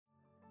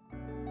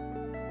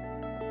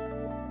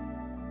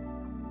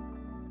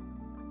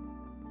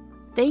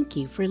Thank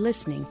you for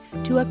listening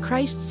to a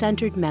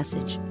Christ-centered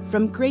message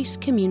from Grace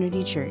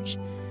Community Church.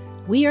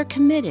 We are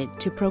committed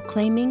to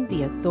proclaiming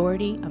the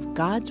authority of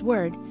God's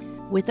Word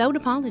without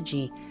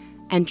apology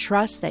and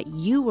trust that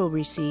you will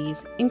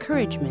receive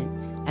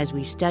encouragement as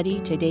we study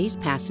today's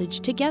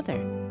passage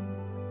together.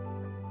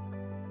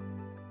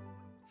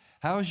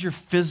 How's your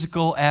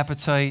physical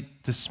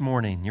appetite this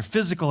morning? Your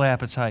physical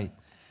appetite.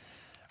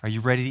 Are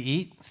you ready to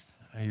eat?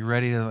 Are you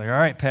ready to, all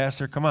right,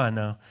 Pastor, come on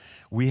now.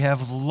 We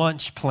have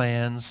lunch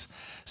plans,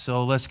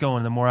 so let's go.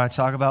 And the more I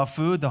talk about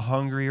food, the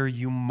hungrier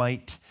you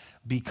might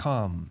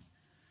become.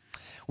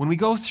 When we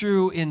go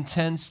through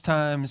intense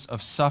times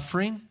of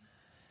suffering,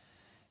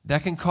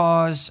 that can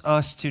cause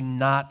us to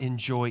not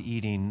enjoy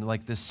eating,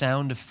 like the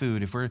sound of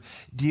food. If we're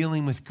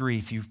dealing with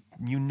grief, you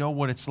know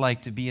what it's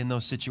like to be in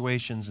those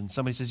situations, and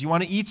somebody says, you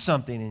want to eat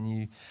something,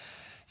 and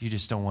you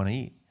just don't want to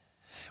eat.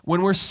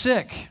 When we're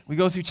sick, we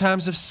go through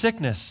times of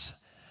sickness.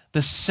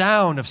 The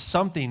sound of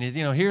something is,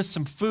 here's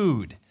some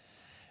food.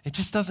 It's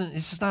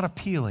just not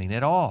appealing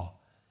at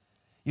all.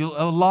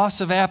 A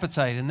loss of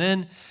appetite. And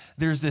then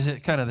there's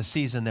the kind of the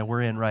season that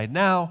we're in right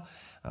now,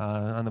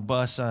 on the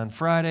bus on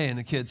Friday, and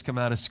the kids come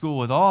out of school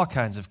with all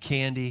kinds of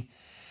candy.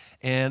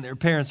 And their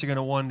parents are going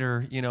to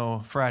wonder,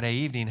 Friday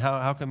evening,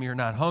 how come you're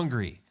not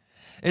hungry?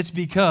 It's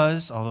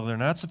because, although they're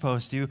not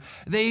supposed to,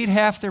 they ate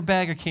half their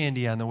bag of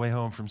candy on the way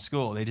home from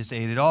school. They just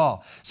ate it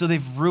all. So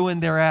they've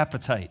ruined their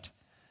appetite,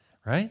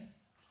 right?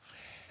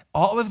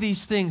 All of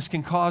these things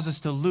can cause us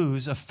to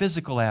lose a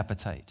physical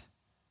appetite.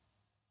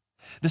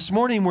 This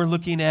morning, we're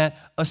looking at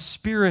a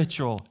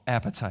spiritual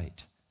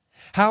appetite.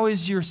 How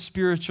is your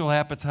spiritual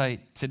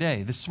appetite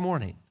today, this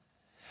morning?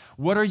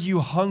 What are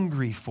you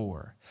hungry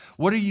for?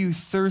 What are you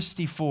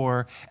thirsty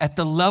for at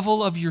the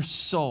level of your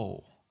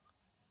soul?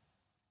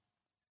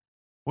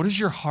 What does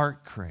your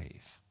heart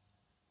crave?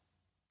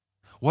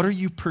 What are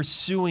you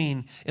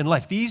pursuing in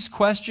life? These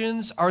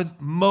questions are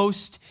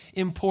most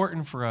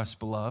important for us,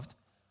 beloved.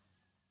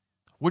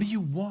 What do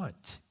you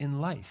want in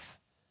life?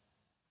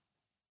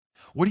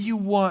 What do you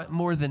want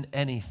more than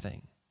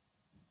anything?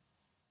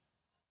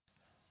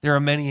 There are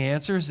many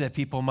answers that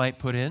people might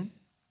put in.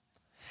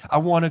 I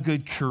want a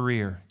good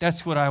career.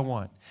 That's what I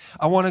want.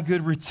 I want a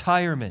good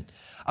retirement.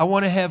 I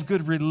want to have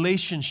good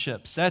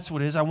relationships. That's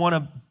what it is. I want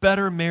a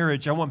better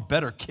marriage. I want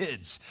better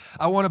kids.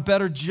 I want a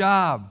better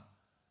job.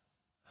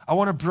 I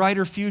want a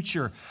brighter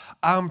future.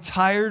 I'm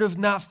tired of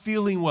not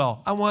feeling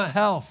well. I want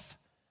health.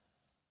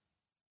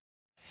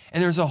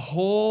 And there's a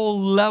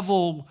whole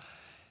level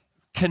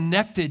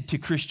connected to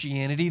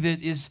Christianity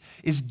that is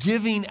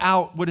giving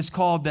out what is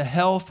called the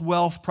health,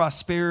 wealth,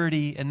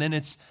 prosperity, and then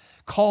it's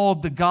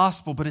called the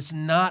gospel, but it's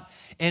not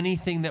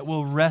anything that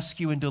will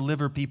rescue and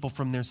deliver people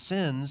from their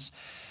sins.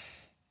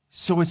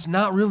 So it's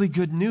not really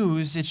good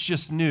news, it's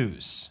just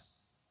news.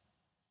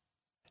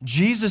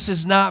 Jesus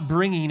is not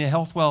bringing a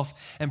health, wealth,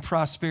 and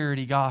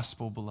prosperity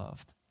gospel,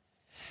 beloved.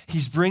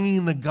 He's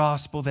bringing the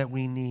gospel that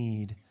we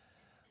need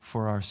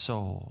for our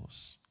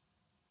souls.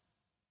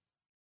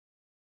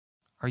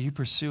 Are you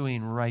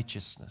pursuing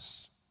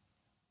righteousness?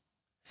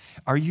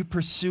 Are you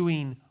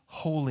pursuing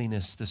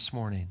holiness this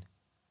morning?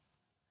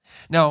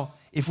 Now,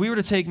 if we were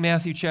to take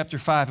Matthew chapter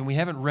 5, and we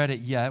haven't read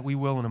it yet, we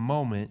will in a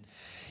moment.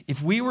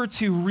 If we were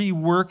to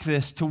rework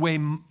this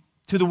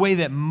to the way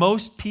that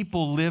most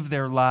people live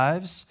their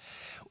lives,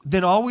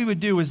 then all we would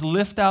do is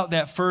lift out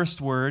that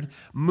first word,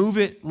 move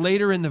it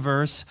later in the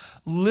verse,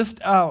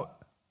 lift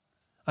out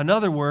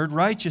another word,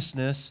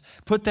 righteousness,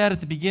 put that at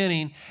the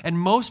beginning, and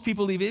most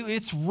people leave it.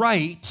 It's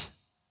right.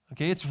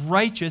 Okay, it's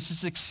righteous,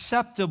 it's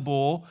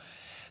acceptable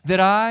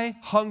that I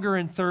hunger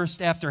and thirst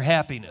after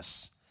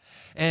happiness.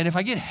 And if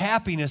I get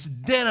happiness,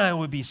 then I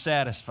would be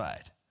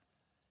satisfied.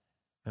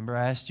 Remember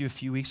I asked you a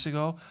few weeks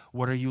ago,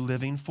 what are you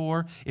living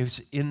for?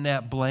 It's in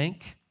that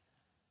blank.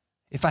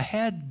 If I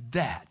had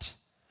that,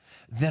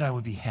 then I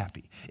would be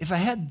happy. If I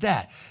had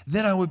that,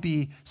 then I would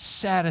be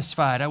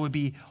satisfied. I would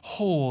be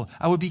whole.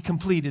 I would be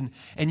complete.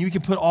 And you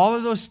can put all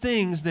of those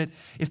things that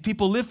if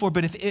people live for,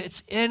 but if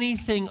it's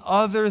anything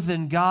other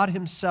than God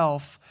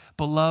himself,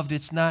 beloved,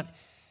 it's not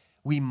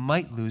we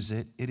might lose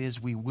it. It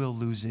is we will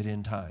lose it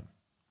in time.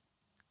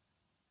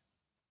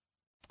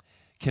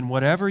 Can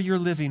whatever you're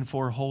living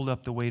for hold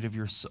up the weight of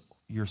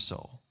your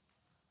soul?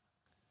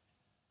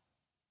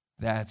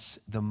 That's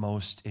the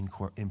most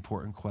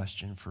important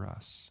question for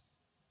us.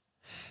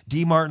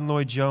 D. Martin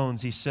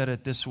Lloyd-Jones, he said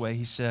it this way.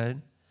 He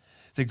said,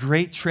 the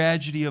great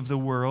tragedy of the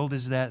world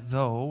is that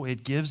though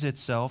it gives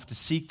itself to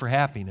seek for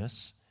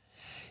happiness,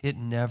 it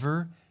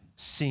never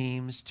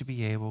seems to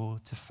be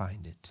able to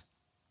find it.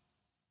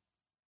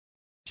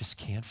 Just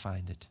can't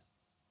find it.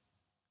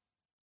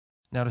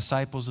 Now,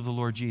 disciples of the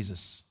Lord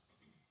Jesus,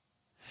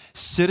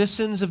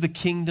 citizens of the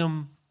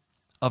kingdom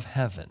of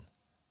heaven,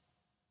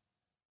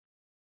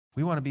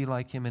 we want to be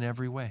like him in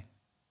every way.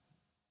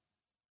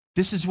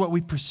 This is what we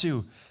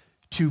pursue.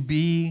 To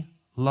be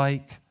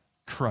like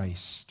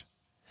Christ.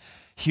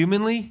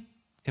 Humanly,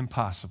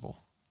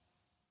 impossible.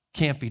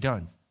 Can't be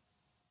done.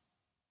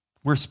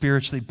 We're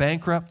spiritually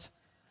bankrupt.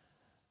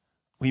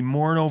 We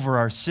mourn over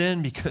our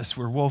sin because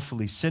we're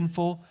woefully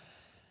sinful.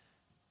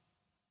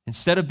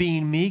 Instead of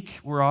being meek,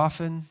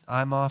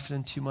 I'm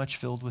often too much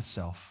filled with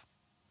self.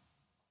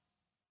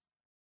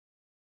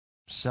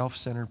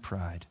 Self-centered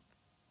pride.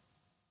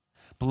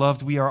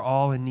 Beloved, we are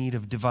all in need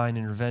of divine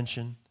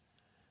intervention.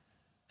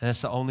 And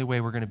that's the only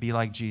way we're going to be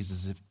like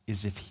Jesus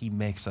is if he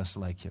makes us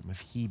like him, if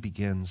he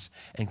begins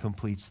and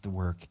completes the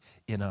work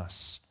in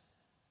us.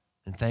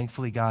 And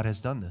thankfully, God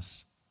has done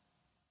this.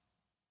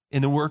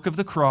 In the work of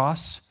the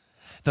cross,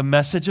 the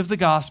message of the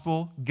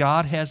gospel,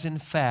 God has in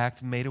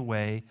fact made a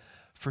way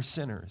for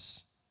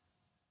sinners.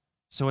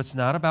 So it's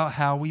not about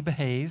how we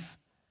behave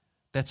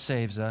that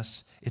saves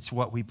us, it's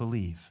what we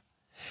believe.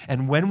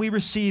 And when we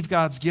receive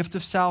God's gift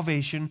of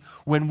salvation,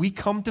 when we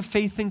come to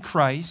faith in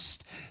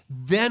Christ,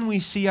 then we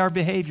see our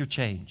behavior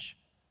change.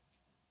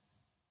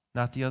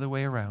 Not the other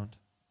way around.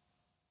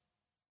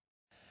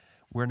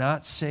 We're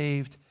not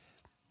saved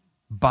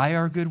by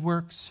our good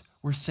works,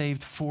 we're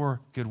saved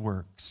for good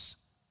works.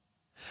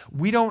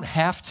 We don't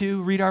have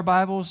to read our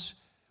Bibles,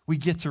 we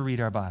get to read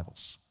our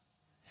Bibles.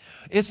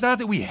 It's not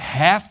that we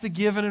have to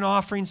give an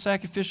offering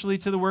sacrificially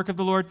to the work of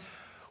the Lord.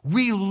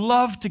 We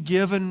love to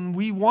give and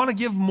we want to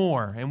give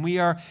more, and we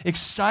are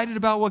excited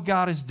about what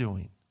God is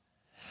doing.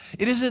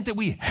 It isn't that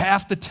we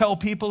have to tell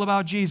people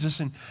about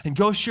Jesus and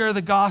go share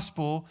the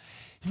gospel.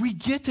 We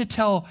get to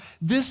tell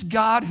this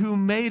God who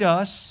made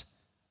us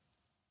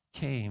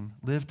came,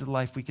 lived a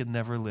life we could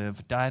never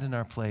live, died in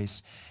our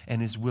place,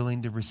 and is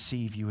willing to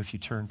receive you if you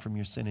turn from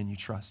your sin and you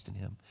trust in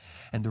him.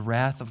 And the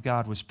wrath of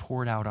God was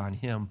poured out on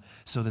him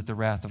so that the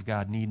wrath of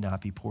God need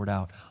not be poured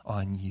out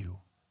on you.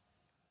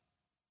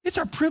 It's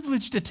our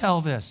privilege to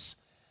tell this.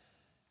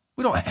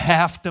 We don't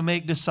have to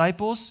make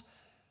disciples.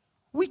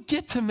 We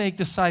get to make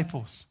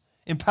disciples,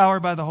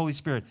 empowered by the Holy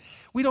Spirit.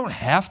 We don't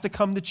have to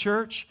come to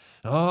church.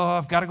 Oh,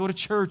 I've got to go to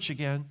church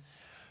again.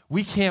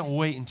 We can't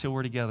wait until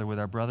we're together with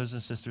our brothers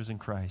and sisters in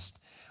Christ,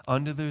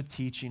 under the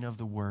teaching of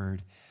the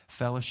Word,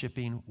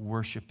 fellowshipping,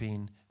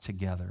 worshiping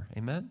together.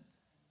 Amen?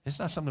 It's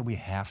not something we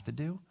have to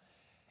do.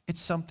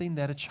 It's something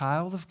that a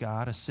child of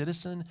God, a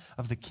citizen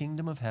of the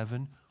kingdom of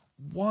heaven,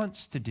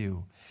 wants to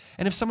do.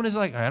 And if someone is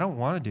like, I don't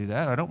want to do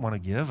that, I don't want to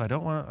give, I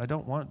don't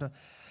want to,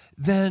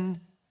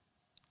 then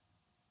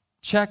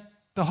check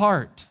the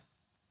heart.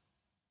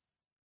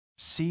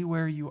 See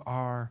where you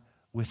are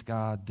with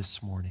God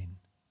this morning.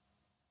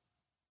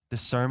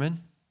 This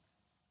sermon,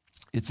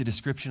 it's a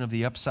description of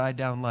the upside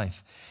down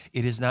life.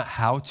 It is not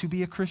how to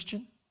be a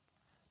Christian.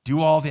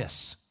 Do all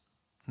this.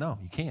 No,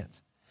 you can't.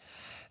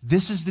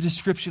 This is the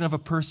description of a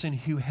person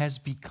who has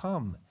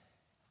become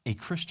a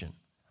Christian,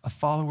 a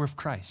follower of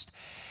Christ.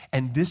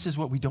 And this is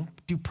what we don't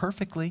do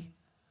perfectly,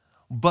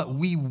 but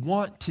we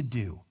want to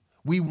do.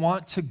 We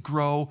want to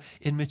grow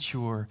and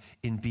mature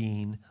in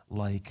being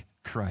like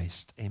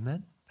Christ.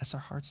 Amen? That's our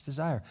heart's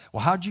desire.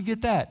 Well, how'd you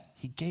get that?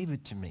 He gave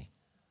it to me.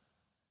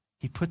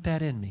 He put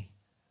that in me.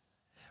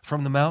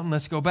 From the mountain,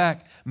 let's go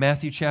back.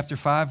 Matthew chapter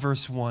 5,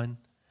 verse 1.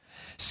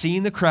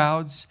 Seeing the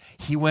crowds,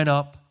 he went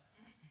up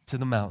to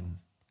the mountain.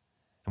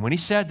 And when he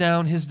sat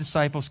down, his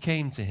disciples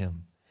came to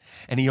him.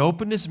 And he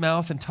opened his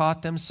mouth and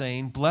taught them,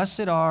 saying,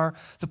 Blessed are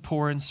the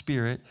poor in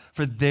spirit,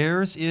 for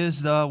theirs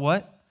is the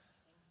what?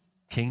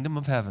 Kingdom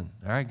of heaven.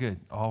 All right, good.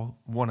 All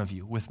one of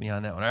you with me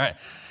on that one. All right.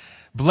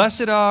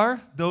 Blessed are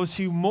those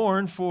who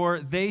mourn, for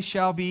they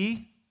shall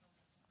be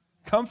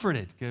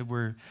comforted. Good,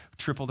 we're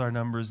tripled our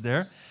numbers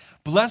there.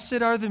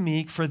 Blessed are the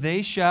meek, for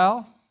they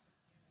shall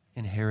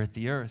inherit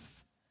the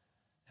earth.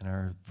 And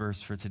our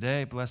verse for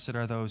today, blessed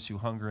are those who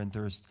hunger and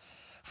thirst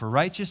for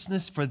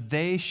righteousness, for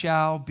they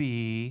shall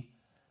be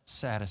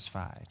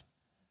satisfied.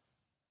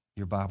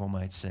 Your Bible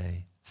might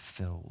say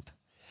filled.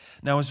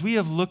 Now, as we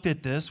have looked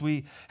at this,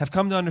 we have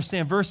come to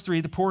understand verse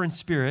 3, the poor in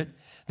spirit,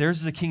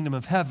 there's the kingdom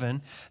of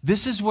heaven.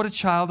 This is what a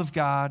child of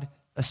God,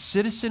 a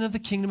citizen of the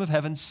kingdom of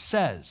heaven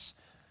says.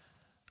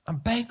 I'm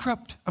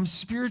bankrupt. I'm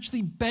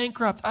spiritually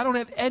bankrupt. I don't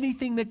have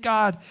anything that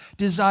God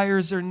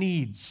desires or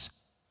needs.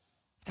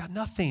 I've got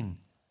nothing.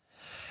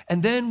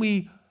 And then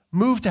we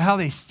move to how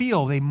they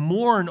feel. They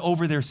mourn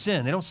over their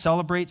sin. They don't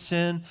celebrate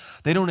sin.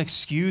 They don't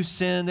excuse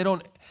sin. They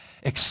don't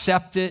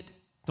accept it.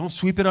 Don't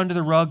sweep it under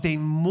the rug. They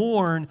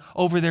mourn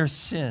over their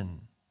sin.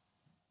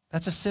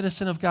 That's a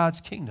citizen of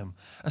God's kingdom,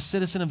 a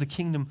citizen of the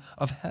kingdom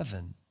of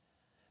heaven.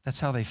 That's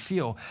how they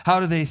feel. How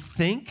do they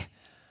think?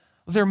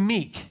 Well, they're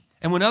meek.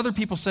 And when other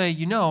people say,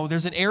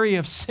 there's an area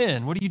of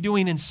sin, what are you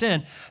doing in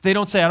sin? They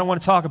don't say, I don't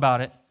want to talk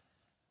about it.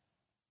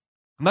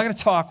 I'm not going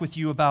to talk with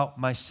you about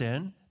my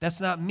sin.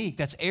 That's not meek.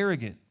 That's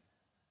arrogant.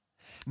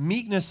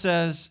 Meekness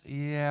says,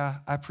 yeah,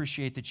 I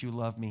appreciate that you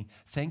love me.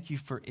 Thank you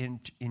for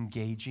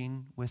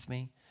engaging with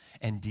me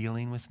and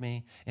dealing with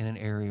me in an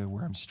area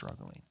where I'm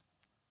struggling.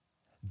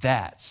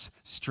 That's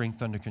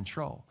strength under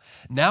control.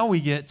 Now we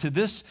get to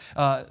this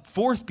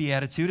fourth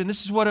beatitude, and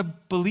this is what a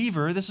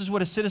believer, this is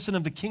what a citizen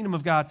of the kingdom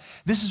of God,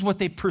 this is what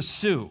they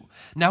pursue.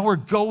 Now we're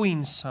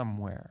going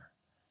somewhere.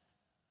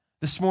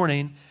 This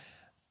morning,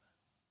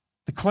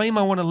 the claim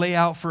I want to lay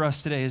out for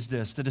us today is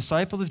this: the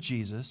disciple of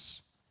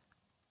Jesus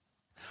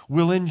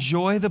will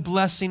enjoy the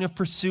blessing of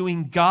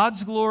pursuing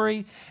God's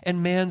glory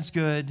and man's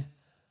good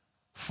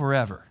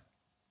forever.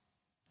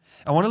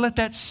 I want to let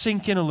that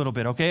sink in a little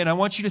bit, okay? And I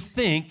want you to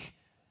think,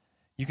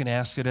 you can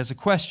ask it as a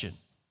question.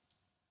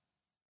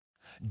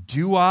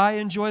 Do I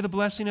enjoy the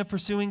blessing of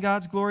pursuing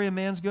God's glory and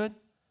man's good?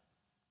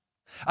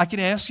 I can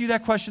ask you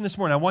that question this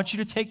morning. I want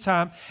you to take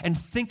time and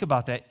think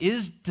about that.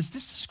 Does this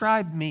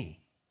describe me?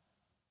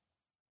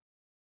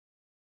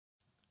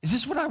 Is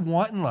this what I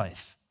want in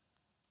life?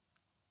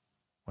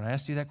 When I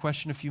asked you that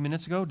question a few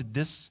minutes ago, did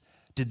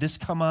this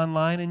come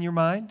online in your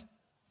mind?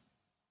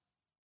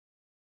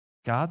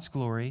 God's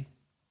glory,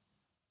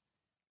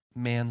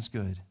 man's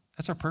good.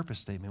 That's our purpose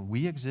statement.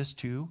 We exist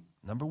to,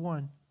 number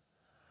one,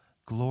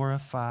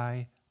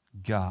 glorify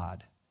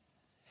God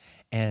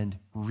and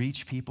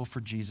reach people for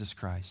Jesus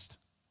Christ.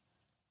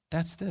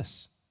 That's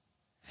this.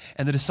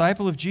 And the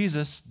disciple of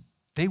Jesus,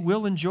 they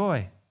will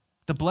enjoy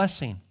the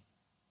blessing.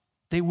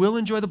 They will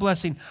enjoy the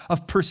blessing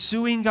of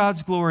pursuing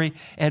God's glory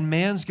and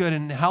man's good.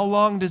 And how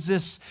long does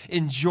this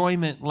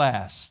enjoyment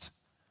last?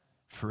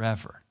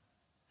 Forever.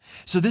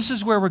 So this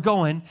is where we're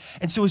going.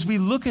 And so as we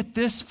look at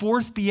this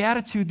fourth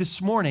beatitude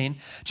this morning,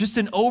 just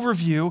an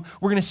overview,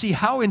 we're going to see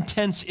how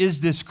intense is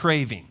this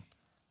craving.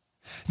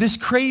 This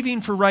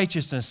craving for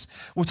righteousness.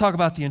 We'll talk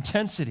about the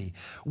intensity.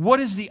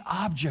 What is the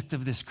object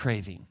of this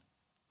craving?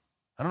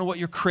 I don't know what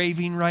you're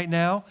craving right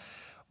now,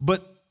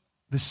 but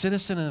the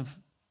citizen of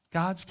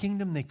God's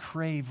kingdom, they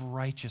crave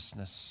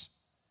righteousness.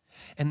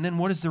 And then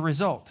what is the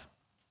result?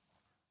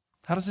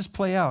 How does this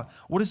play out?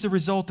 What is the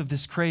result of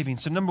this craving?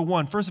 So number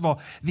one, first of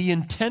all, the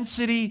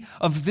intensity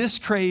of this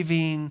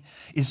craving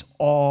is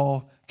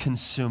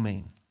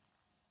all-consuming.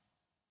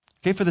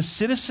 Okay, for the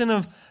citizen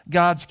of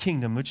God's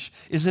kingdom, which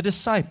is a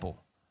disciple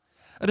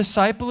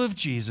of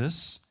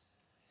Jesus,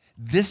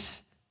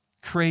 this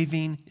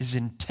craving is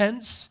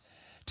intense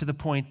to the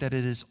point that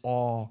it is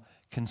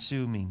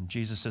all-consuming.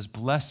 Jesus says,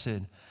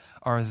 "Blessed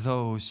are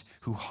those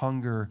who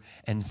hunger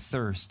and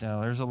thirst."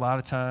 Now, there's a lot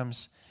of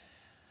times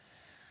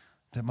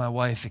that my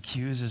wife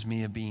accuses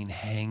me of being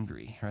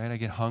hangry, right? I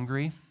get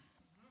hungry,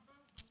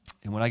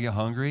 and when I get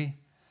hungry,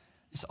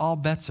 just all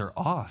bets are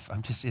off.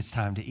 It's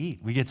time to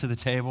eat. We get to the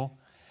table,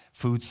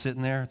 food's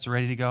sitting there, it's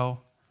ready to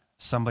go.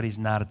 Somebody's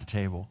not at the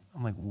table.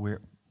 I'm like,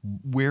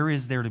 where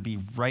is there to be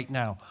right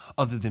now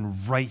other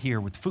than right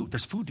here with food?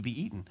 There's food to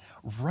be eaten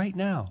right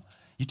now.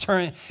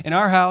 In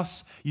our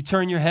house, you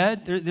turn your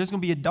head, there's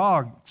going to be a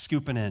dog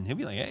scooping in. He'll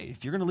be like, "Hey,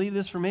 if you're going to leave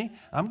this for me,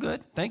 I'm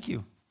good. Thank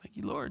you. Thank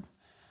you, Lord."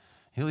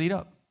 He'll eat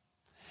up.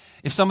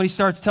 If somebody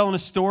starts telling a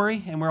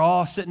story and we're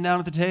all sitting down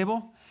at the table,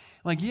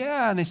 I'm like,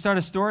 "Yeah," and they start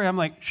a story, I'm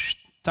like,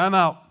 "Time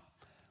out.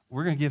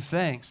 We're going to give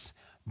thanks.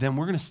 Then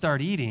we're going to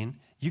start eating.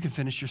 You can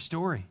finish your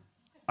story.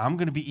 I'm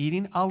going to be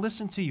eating. I'll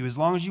listen to you. As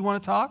long as you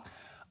want to talk,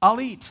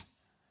 I'll eat."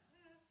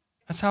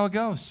 That's how it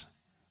goes.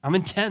 I'm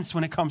intense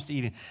when it comes to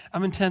eating.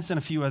 I'm intense in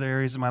a few other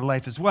areas of my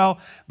life as well,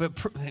 but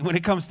when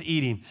it comes to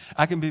eating,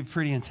 I can be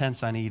pretty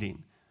intense on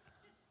eating.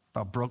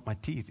 About broke my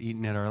teeth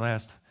eating at our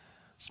last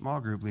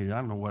small group leader. I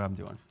don't know what I'm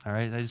doing, all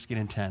right? I just get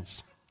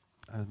intense,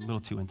 a little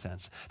too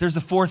intense. There's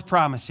the fourth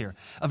promise here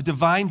of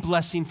divine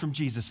blessing from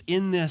Jesus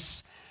in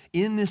this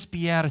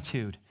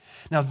beatitude.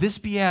 Now, this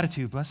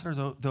beatitude, blessed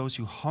are those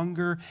who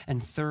hunger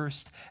and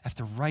thirst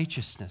after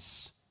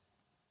righteousness.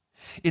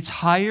 It's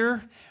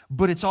higher,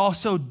 but it's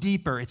also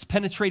deeper. It's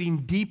penetrating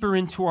deeper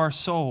into our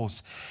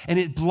souls. And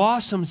it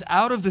blossoms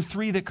out of the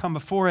three that come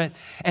before it,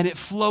 and it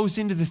flows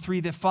into the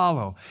three that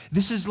follow.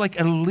 This is like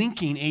a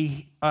linking,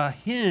 a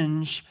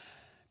hinge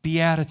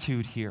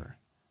beatitude here.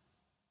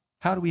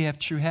 How do we have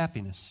true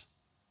happiness?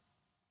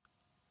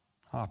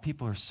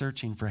 People are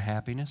searching for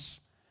happiness.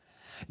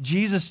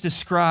 Jesus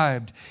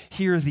described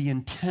here the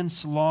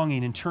intense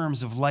longing in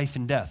terms of life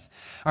and death.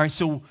 All right,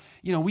 so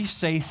we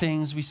say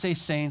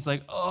sayings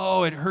like,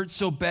 "Oh, it hurts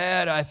so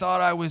bad, I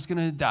thought I was going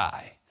to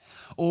die."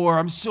 Or,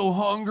 "I'm so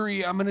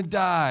hungry, I'm going to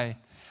die."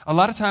 A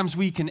lot of times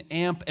we can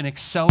amp and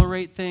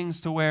accelerate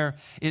things to where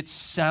it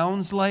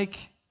sounds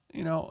like,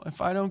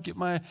 if I don't get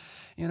my,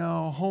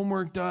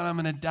 homework done, I'm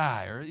going to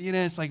die. Or,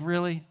 it's like,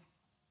 really?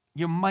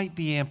 You might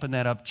be amping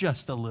that up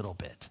just a little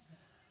bit.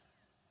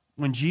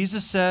 When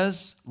Jesus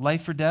says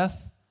life or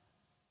death,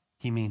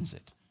 he means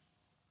it.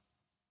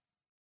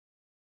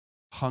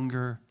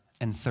 Hunger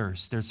and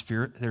thirst.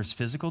 There's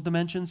physical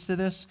dimensions to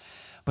this,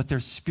 but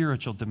there's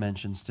spiritual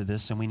dimensions to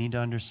this, and we need to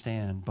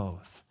understand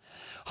both.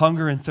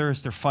 Hunger and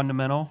thirst are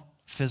fundamental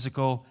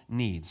physical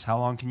needs. How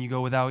long can you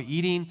go without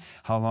eating?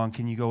 How long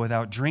can you go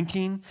without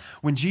drinking?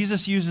 When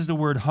Jesus uses the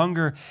word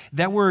hunger,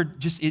 that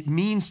word it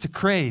means to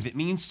crave. It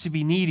means to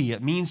be needy.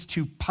 It means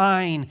to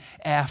pine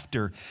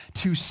after,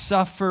 to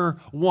suffer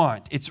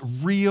want. It's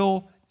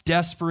real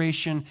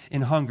desperation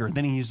and hunger.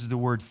 Then he uses the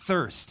word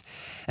thirst.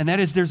 And that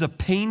is, there's a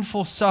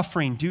painful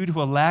suffering due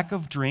to a lack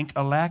of drink,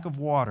 a lack of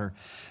water.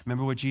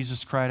 Remember what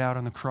Jesus cried out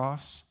on the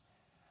cross?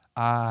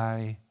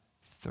 "I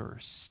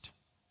thirst."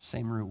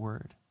 Same root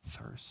word,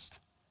 thirst.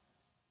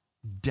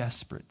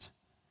 Desperate.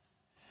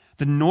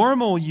 The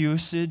normal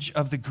usage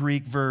of the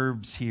Greek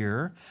verbs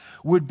here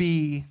would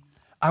be,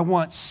 "I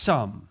want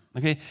some."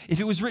 Okay, if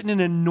it was written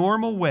in a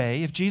normal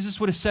way, if Jesus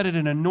would have said it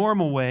in a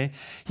normal way,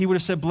 he would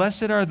have said,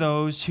 blessed are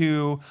those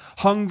who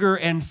hunger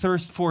and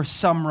thirst for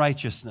some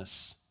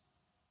righteousness.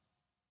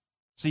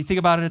 So you think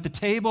about it at the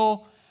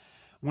table,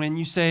 when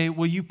you say,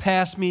 will you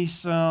pass me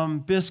some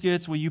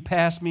biscuits? Will you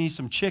pass me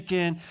some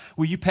chicken?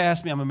 Will you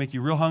pass me, I'm going to make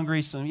you real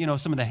hungry, some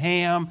of the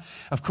ham.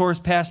 Of course,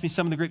 pass me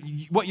some of the grape.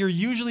 What you're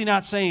usually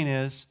not saying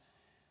is,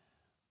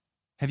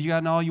 have you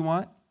gotten all you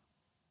want?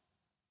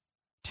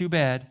 Too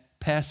bad,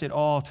 pass it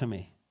all to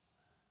me.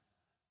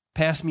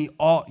 Pass me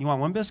all. You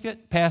want one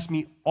biscuit? Pass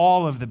me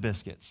all of the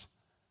biscuits.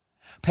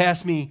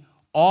 Pass me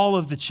all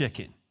of the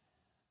chicken.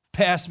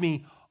 Pass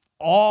me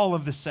all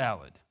of the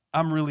salad.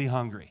 I'm really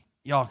hungry.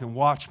 Y'all can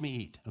watch me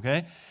eat,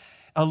 okay?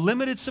 A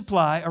limited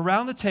supply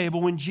around the table.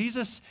 When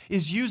Jesus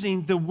is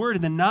using the word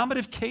in the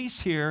nominative case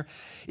here,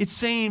 it's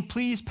saying,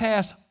 please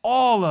pass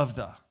all of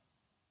the.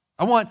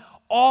 I want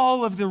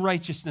all of the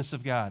righteousness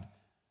of God.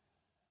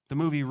 The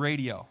movie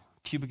Radio,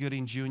 Cuba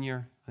Gooding Jr.,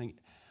 I think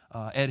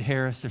Ed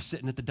Harris, they're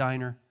sitting at the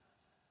diner.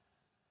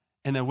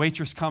 And the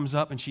waitress comes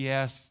up and she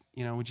asks,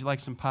 would you like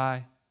some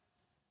pie?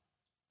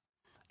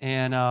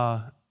 And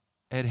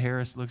Ed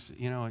Harris looks,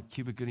 at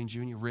Cuba Gooding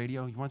Jr.,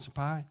 Radio, you want some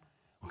pie?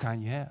 What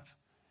kind you have?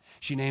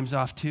 She names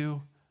off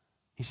 2.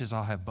 He says,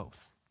 I'll have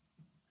both.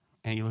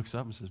 And he looks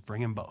up and says,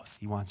 bring him both.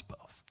 He wants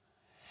both.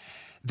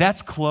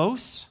 That's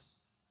close,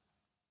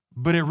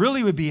 but it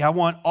really would be, I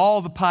want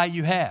all the pie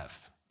you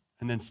have.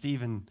 And then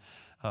Stephen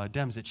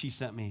Demsit, she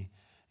sent me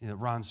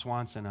Ron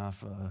Swanson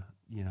off,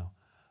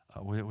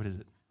 what is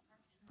it?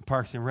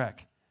 Parks and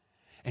Rec.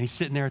 And he's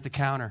sitting there at the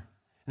counter,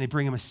 and they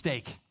bring him a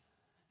steak.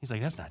 He's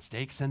like, that's not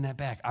steak, send that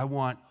back. I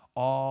want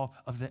all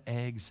of the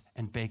eggs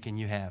and bacon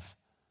you have.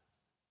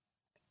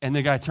 And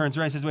the guy turns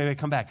around and says, wait,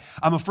 come back.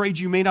 I'm afraid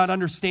you may not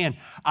understand.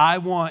 I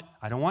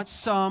don't want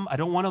some, I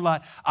don't want a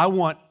lot. I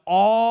want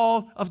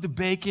all of the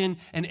bacon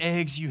and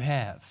eggs you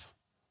have,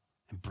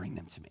 and bring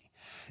them to me.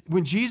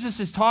 When Jesus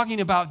is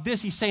talking about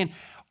this, he's saying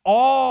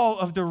all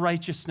of the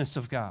righteousness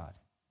of God.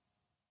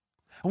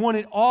 I want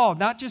it all,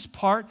 not just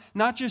part,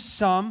 not just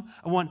some.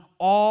 I want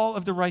all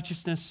of the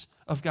righteousness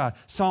of God.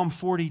 Psalm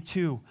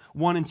 42,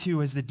 1 and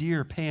 2, as the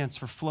deer pants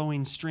for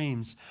flowing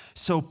streams,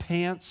 so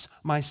pants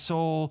my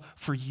soul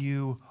for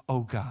you,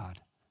 O God.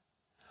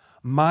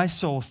 My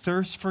soul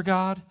thirsts for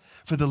God,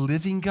 for the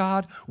living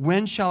God.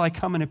 When shall I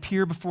come and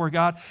appear before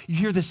God? You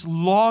hear this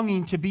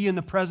longing to be in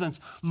the presence,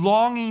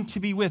 longing to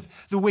be with,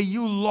 the way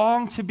you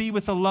long to be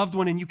with a loved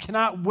one, and you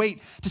cannot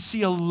wait to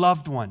see a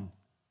loved one.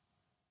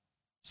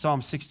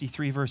 Psalm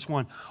 63, verse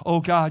 1. Oh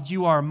God,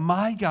 you are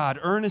my God.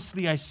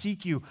 Earnestly I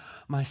seek you.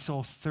 My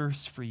soul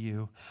thirsts for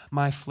you.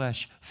 My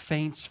flesh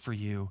faints for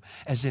you,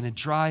 as in a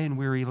dry and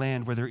weary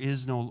land where there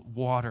is no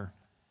water.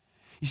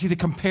 You see the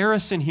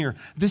comparison here.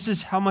 This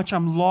is how much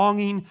I'm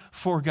longing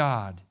for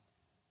God.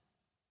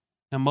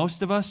 Now,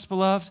 most of us,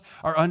 beloved,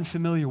 are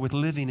unfamiliar with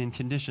living in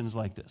conditions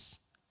like this.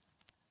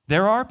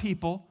 There are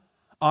people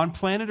on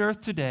planet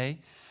Earth today,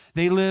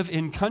 they live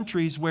in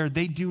countries where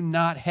they do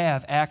not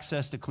have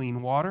access to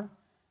clean water.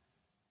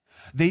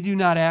 They do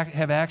not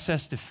have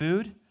access to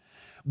food.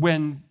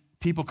 When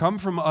people come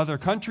from other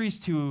countries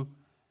to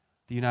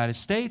the United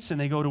States and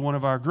they go to one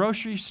of our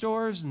grocery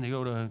stores and they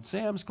go to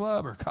Sam's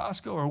Club or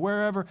Costco or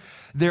wherever,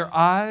 their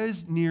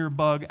eyes near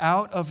bug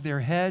out of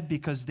their head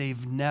because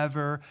they've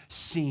never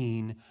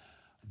seen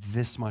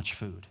this much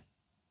food.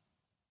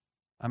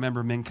 I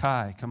remember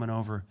Minkai coming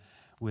over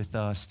with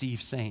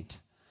Steve Saint,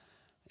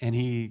 and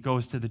he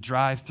goes to the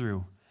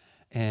drive-thru,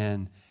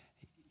 and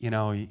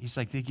he's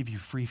like, they give you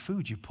free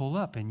food. You pull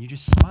up and you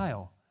just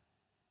smile.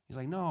 He's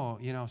like, no,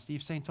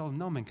 Steve Saint told him,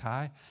 no,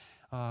 Minkai,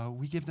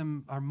 we give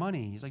them our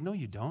money. He's like, no,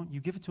 you don't.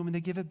 You give it to them and they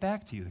give it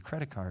back to you, the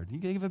credit card. You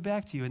give it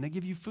back to you and they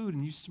give you food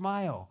and you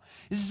smile.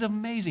 This is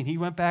amazing. He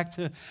went back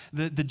to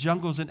the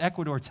jungles in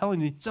Ecuador telling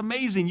me, it's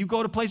amazing. You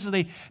go to places,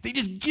 they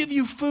just give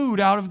you food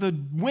out of the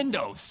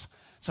windows.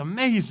 It's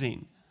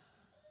amazing.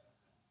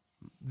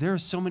 There are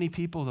so many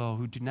people, though,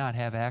 who do not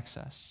have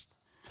access.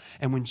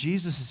 And when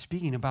Jesus is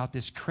speaking about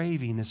this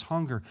craving, this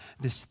hunger,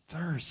 this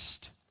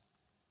thirst,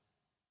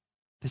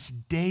 this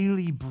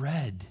daily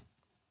bread,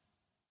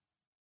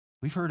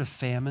 we've heard of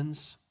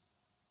famines,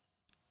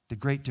 the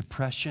Great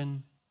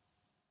Depression,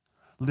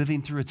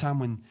 living through a time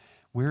when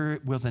where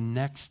will the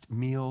next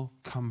meal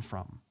come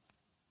from?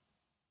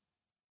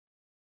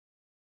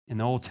 In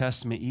the Old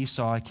Testament,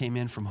 Esau came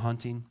in from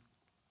hunting,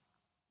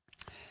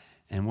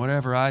 and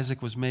whatever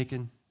Isaac was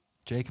making,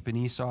 Jacob and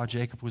Esau,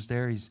 Jacob was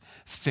there, he's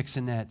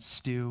fixing that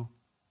stew,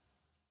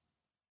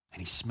 and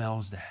he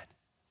smells that.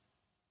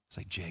 It's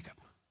like, Jacob,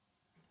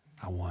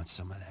 I want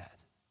some of that.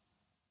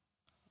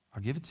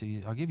 I'll give it to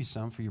you. I'll give you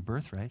some for your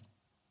birthright.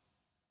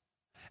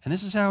 And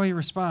this is how he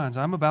responds.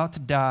 I'm about to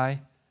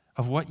die.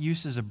 Of what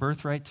use is a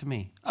birthright to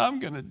me? I'm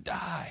going to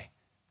die.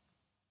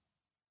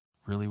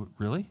 Really?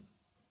 Really?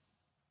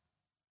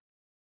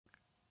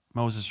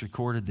 Moses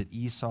recorded that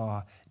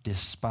Esau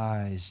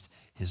despised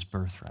his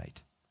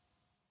birthright.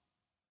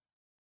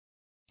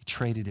 He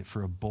traded it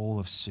for a bowl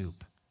of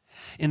soup.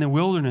 In the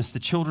wilderness, the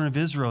children of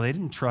Israel, they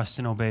didn't trust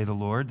and obey the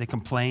Lord. They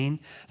complained.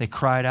 They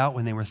cried out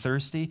when they were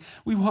thirsty.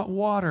 We want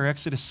water,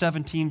 Exodus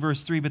 17,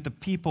 verse 3. But the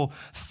people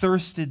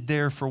thirsted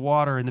there for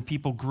water, and the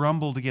people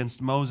grumbled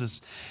against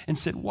Moses and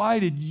said, why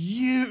did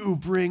you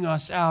bring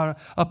us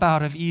up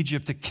out of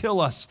Egypt to kill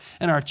us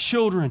and our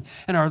children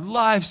and our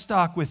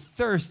livestock with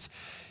thirst?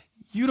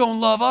 You don't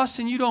love us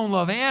and you don't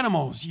love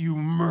animals, you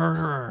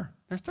murderer.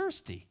 They're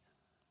thirsty.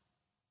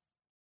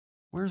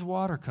 Where's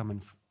water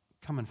coming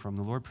from?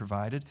 The Lord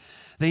provided.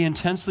 They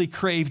intensely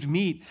craved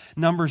meat.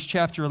 Numbers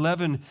chapter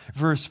 11,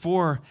 verse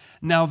 4.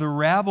 Now the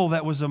rabble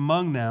that was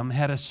among them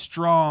had a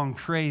strong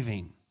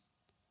craving.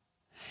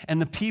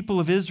 And the people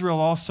of Israel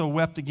also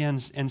wept again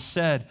and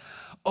said,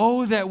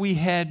 oh, that we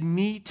had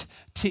meat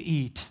to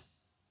eat.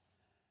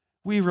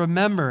 We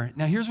remember.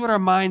 Now here's what our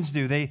minds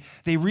do. They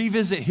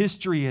revisit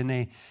history and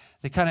they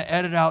kind of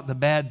edit out the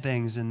bad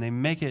things and they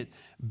make it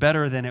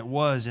better than it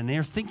was. And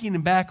they're thinking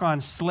back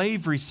on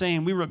slavery,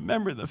 saying, we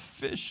remember the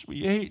fish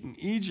we ate in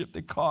Egypt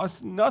that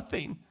cost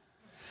nothing.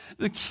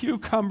 The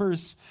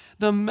cucumbers,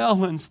 the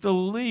melons, the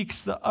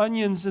leeks, the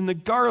onions, and the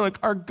garlic.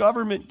 Our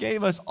government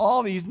gave us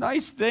all these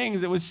nice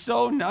things. It was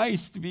so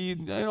nice to be,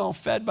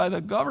 fed by the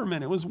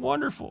government. It was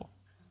wonderful.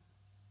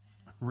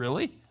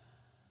 Really?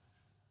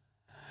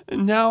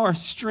 And now our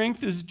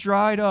strength is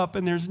dried up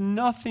and there's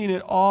nothing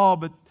at all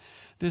but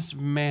this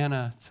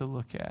manna to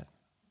look at.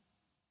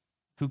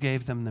 Who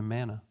gave them the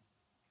manna?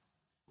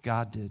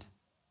 God did.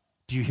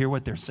 Do you hear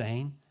what they're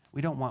saying?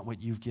 We don't want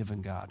what you've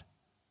given, God.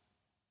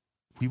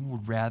 We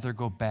would rather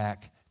go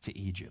back to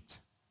Egypt.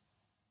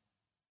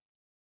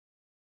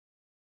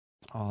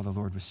 Oh, the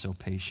Lord was so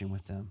patient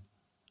with them.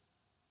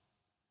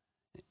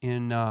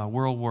 In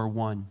World War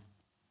I,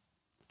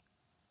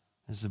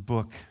 there's a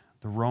book,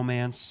 The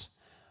Romance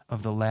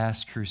of the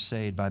Last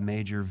Crusade by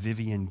Major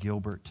Vivian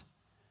Gilbert.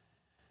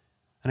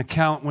 An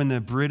account when the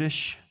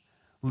British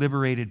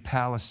liberated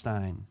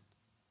Palestine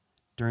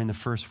during the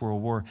First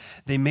World War.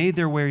 They made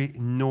their way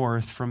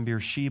north from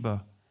Beersheba.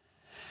 And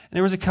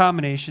there was a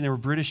combination. There were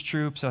British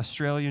troops,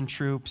 Australian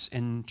troops,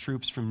 and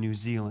troops from New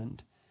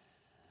Zealand.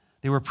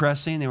 They were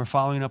pressing. They were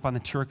following up on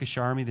the Turkish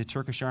army. The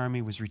Turkish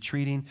army was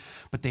retreating,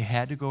 but they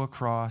had to go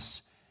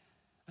across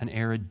an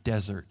arid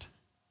desert.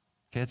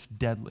 Okay, it's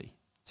deadly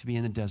to be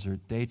in the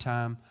desert.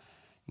 Daytime,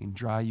 it can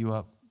dry you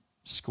up,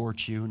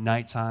 scorch you.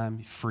 Nighttime,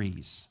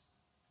 freeze.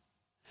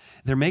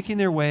 They're making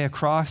their way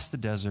across the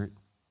desert,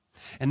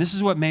 and this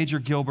is what Major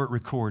Gilbert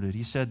recorded.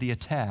 He said the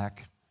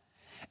attack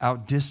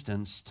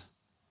outdistanced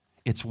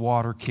its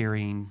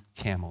water-carrying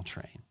camel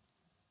train.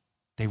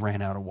 They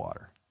ran out of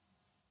water,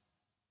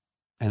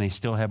 and they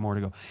still had more to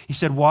go. He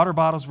said water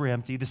bottles were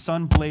empty. The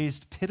sun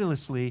blazed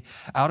pitilessly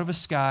out of a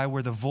sky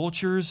where the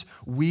vultures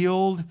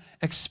wheeled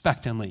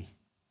expectantly.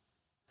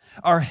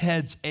 Our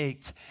heads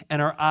ached,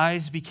 and our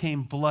eyes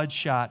became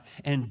bloodshot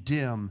and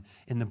dim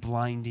in the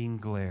blinding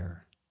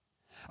glare.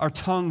 Our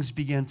tongues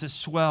began to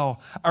swell.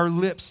 Our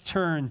lips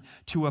turned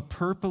to a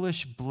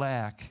purplish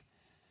black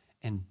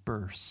and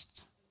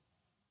burst.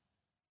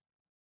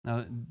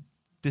 Now,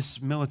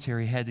 this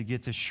military had to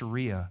get to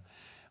Sharia.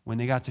 When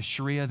they got to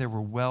Sharia, there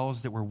were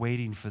wells that were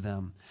waiting for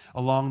them.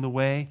 Along the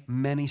way,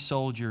 many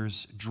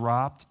soldiers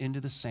dropped into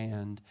the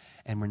sand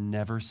and were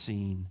never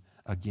seen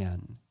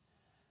again.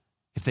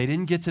 If they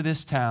didn't get to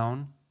this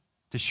town,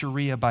 to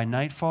Sharia, by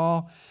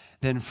nightfall,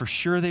 then for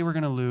sure they were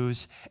going to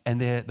lose,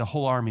 and the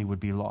whole army would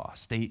be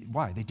lost.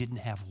 Why? They didn't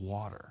have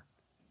water.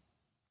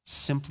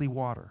 Simply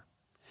water.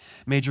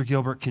 Major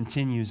Gilbert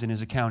continues in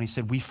his account. He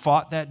said, we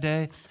fought that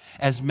day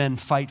as men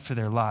fight for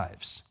their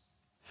lives.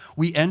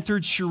 We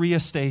entered Sharia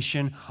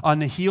station on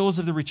the heels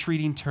of the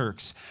retreating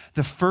Turks.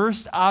 The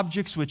first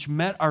objects which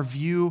met our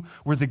view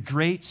were the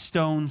great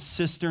stone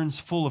cisterns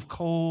full of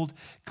cold,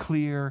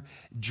 clear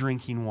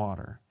drinking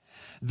water.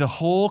 The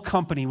whole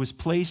company was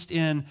placed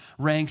in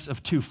ranks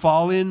of two,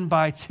 fall in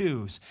by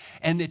twos,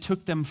 and it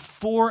took them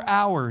 4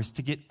 hours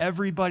to get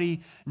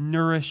everybody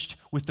nourished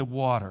with the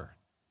water.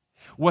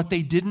 What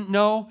they didn't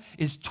know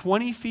is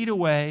 20 feet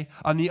away,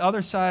 on the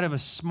other side of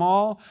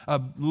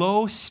a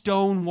low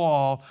stone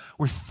wall,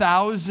 were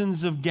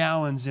thousands of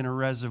gallons in a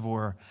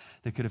reservoir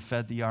that could have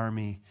fed the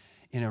army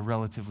in a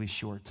relatively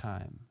short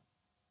time.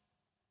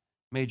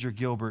 Major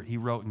Gilbert, he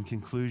wrote in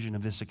conclusion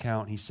of this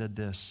account, he said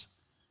this: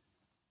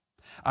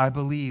 I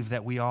believe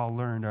that we all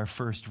learned our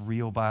first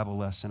real Bible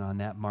lesson on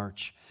that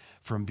march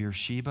from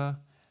Beersheba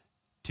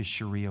to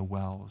Sharia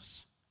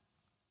wells.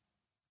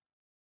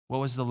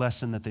 What was the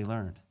lesson that they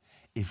learned?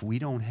 If we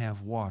don't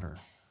have water,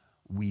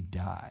 we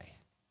die.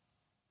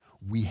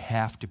 We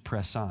have to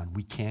press on.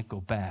 We can't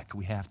go back.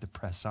 We have to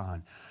press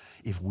on.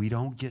 If we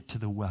don't get to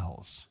the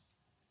wells,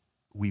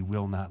 we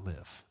will not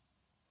live.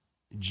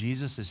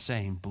 Jesus is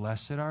saying,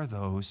 blessed are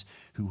those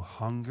who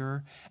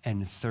hunger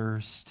and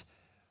thirst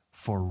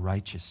for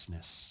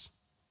righteousness.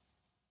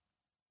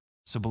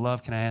 So,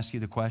 beloved, can I ask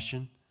you the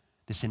question?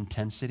 This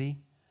intensity,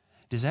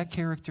 does that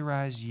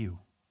characterize you?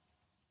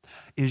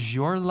 Is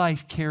your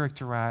life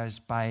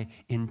characterized by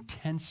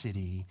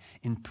intensity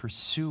in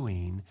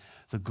pursuing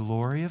the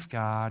glory of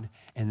God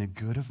and the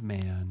good of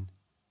man?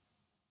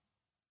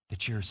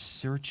 that you're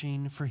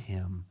searching for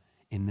him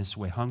in this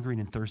way, hungering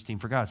and thirsting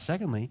for God.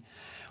 Secondly,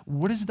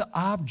 what is the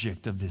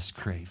object of this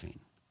craving?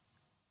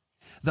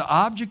 The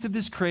object of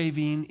this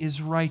craving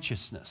is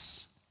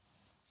righteousness.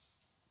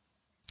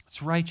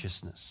 It's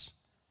righteousness.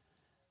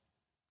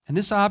 And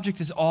this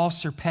object is all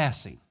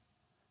surpassing.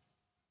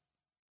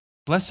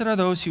 Blessed are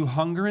those who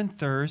hunger and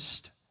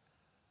thirst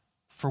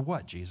for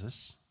what,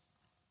 Jesus?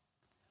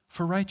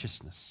 For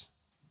righteousness.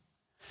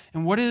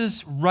 And what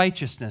is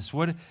righteousness?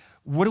 What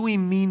do we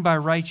mean by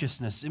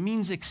righteousness? It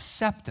means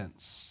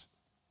acceptance.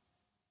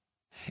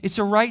 It's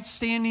a right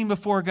standing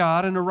before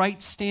God and a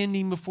right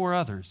standing before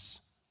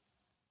others.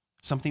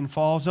 Something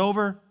falls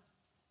over,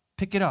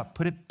 pick it up,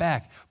 put it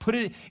back, put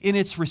it in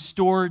its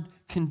restored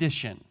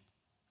condition.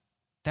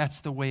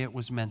 That's the way it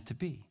was meant to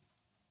be.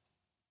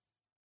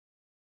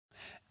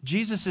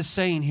 Jesus is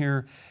saying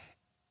here,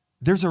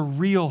 there's a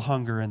real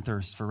hunger and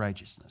thirst for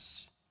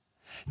righteousness.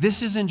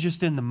 This isn't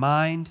just in the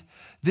mind.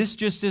 This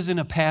just isn't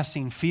a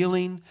passing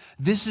feeling.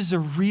 This is a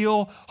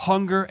real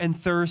hunger and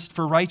thirst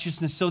for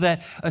righteousness so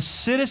that a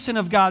citizen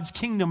of God's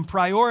kingdom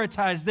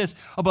prioritizes this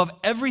above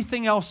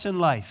everything else in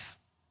life.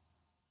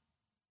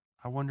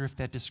 I wonder if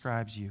that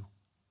describes you.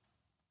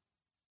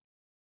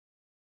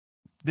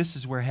 This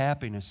is where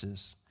happiness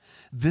is.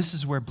 This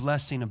is where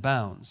blessing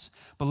abounds.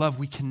 Beloved,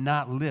 we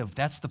cannot live.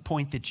 That's the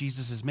point that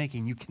Jesus is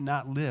making. You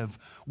cannot live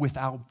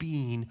without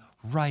being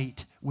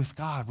right with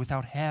God,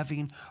 without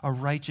having a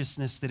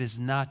righteousness that is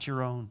not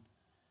your own.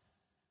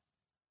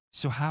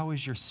 So how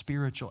is your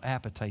spiritual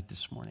appetite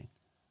this morning?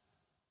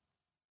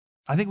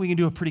 I think we can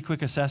do a pretty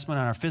quick assessment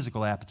on our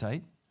physical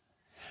appetite.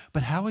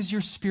 But how is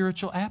your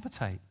spiritual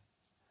appetite?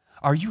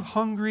 Are you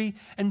hungry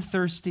and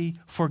thirsty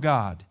for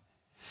God?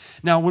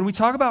 Now, when we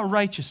talk about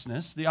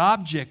righteousness, the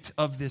object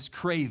of this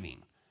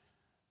craving,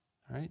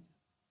 all right,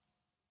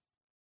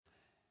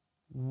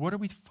 what are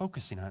we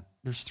focusing on?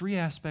 There's three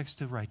aspects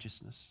to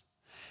righteousness.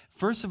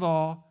 First of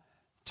all,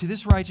 to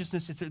this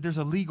righteousness, there's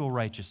a legal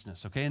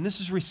righteousness, okay? And this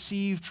is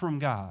received from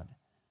God.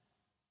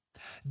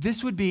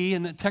 This would be,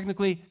 and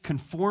technically,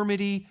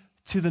 conformity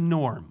to the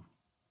norm,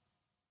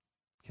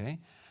 okay?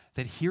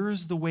 That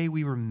here's the way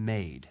we were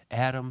made.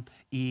 Adam,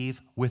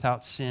 Eve,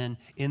 without sin,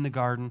 in the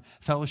garden,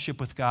 fellowship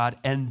with God.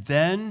 And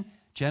then,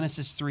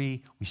 Genesis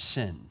 3, we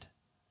sinned.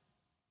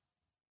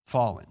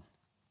 Fallen.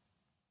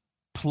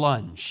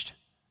 Plunged.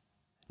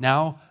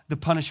 Now, the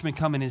punishment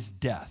coming is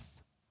death.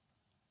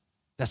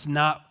 That's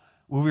not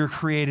what we were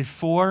created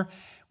for.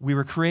 We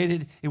were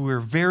created, we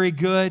were very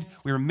good.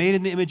 We were made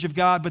in the image of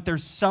God, but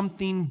there's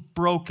something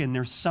broken.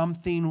 There's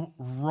something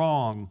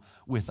wrong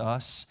with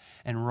us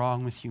and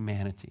wrong with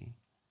humanity.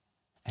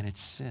 And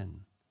it's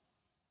sin.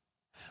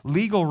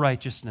 Legal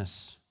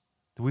righteousness.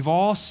 We've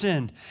all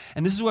sinned.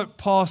 And this is what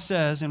Paul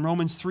says in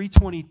Romans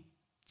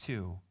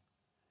 3:22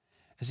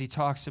 as he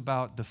talks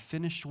about the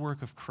finished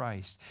work of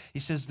Christ. He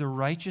says, the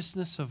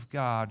righteousness of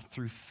God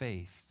through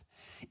faith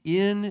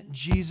in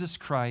Jesus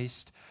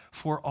Christ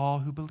for all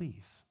who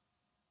believe.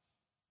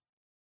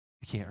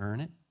 We can't earn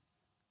it.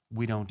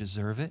 We don't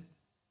deserve it.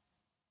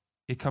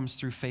 It comes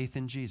through faith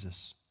in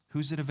Jesus.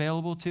 Who's it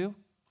available to?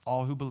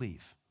 All who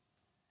believe.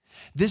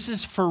 This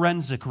is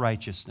forensic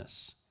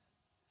righteousness.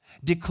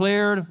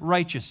 Declared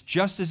righteous,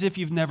 just as if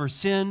you've never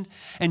sinned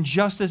and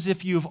just as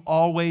if you've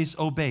always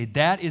obeyed.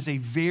 That is a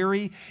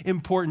very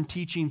important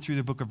teaching through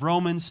the book of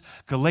Romans,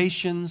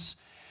 Galatians.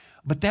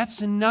 But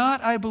that's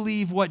not, I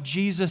believe, what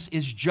Jesus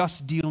is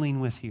just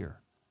dealing with here.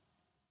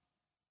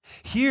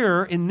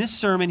 Here, in this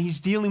sermon, he's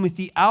dealing with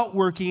the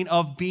outworking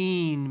of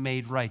being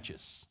made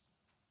righteous.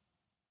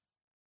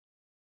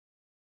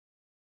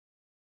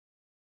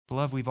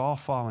 Beloved, we've all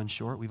fallen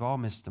short. We've all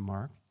missed the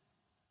mark.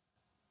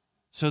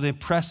 So the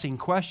pressing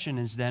question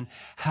is then,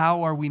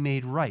 how are we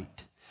made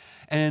right?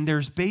 And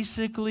there's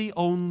basically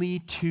only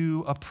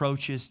two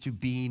approaches to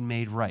being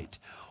made right.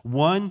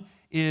 One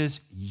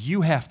is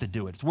you have to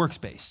do it. It's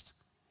works-based.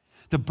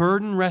 The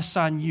burden rests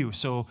on you.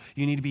 So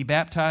you need to be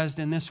baptized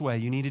in this way.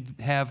 You need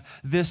to have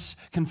this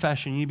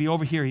confession. You need to be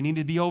over here. You need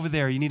to be over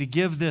there. You need to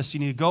give this.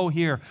 You need to go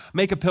here.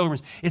 Make a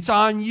pilgrimage. It's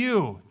on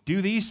you. Do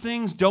these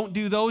things. Don't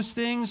do those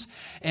things.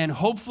 And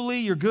hopefully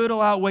your good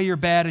will outweigh your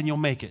bad and you'll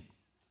make it.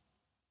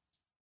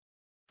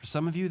 For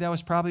some of you, that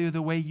was probably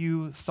the way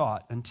you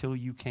thought until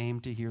you came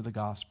to hear the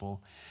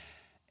gospel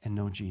and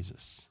know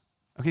Jesus.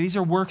 Okay, these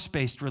are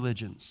works-based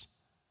religions.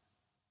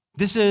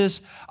 This is,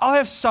 I'll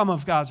have some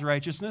of God's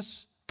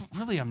righteousness. But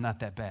really, I'm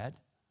not that bad.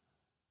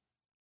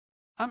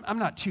 I'm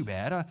not too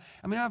bad.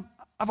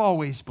 I've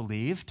always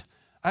believed.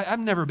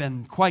 I've never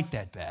been quite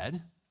that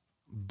bad.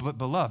 But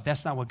beloved,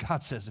 that's not what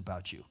God says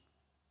about you.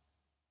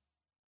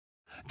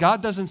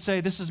 God doesn't say,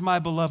 this is my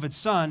beloved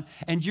son,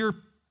 and you're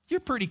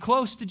pretty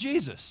close to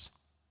Jesus.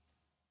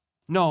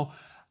 No,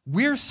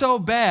 we're so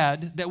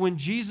bad that when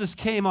Jesus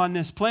came on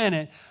this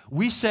planet,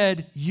 we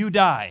said, you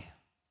die.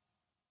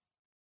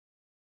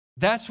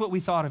 That's what we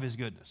thought of his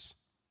goodness.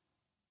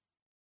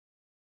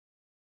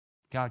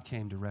 God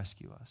came to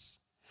rescue us.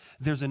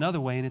 There's another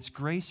way, and it's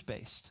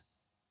grace-based.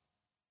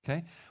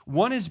 Okay?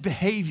 One is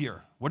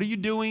behavior. What are you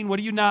doing? What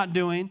are you not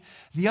doing?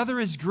 The other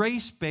is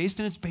grace-based,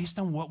 and it's based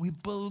on what we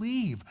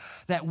believe,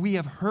 that we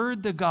have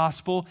heard the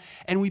gospel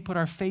and we put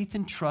our faith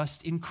and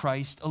trust in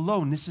Christ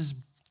alone. This is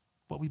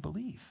what we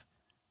believe.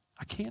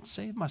 I can't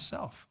save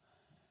myself.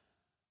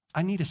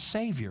 I need a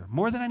Savior.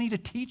 More than I need a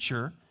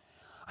teacher,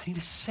 I need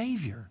a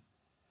Savior.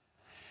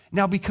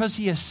 Now, because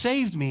He has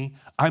saved me,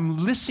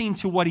 I'm listening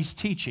to what He's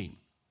teaching.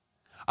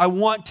 I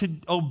want to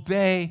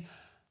obey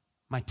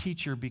my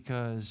teacher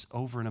because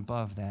over and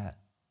above that,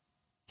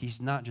 He's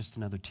not just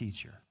another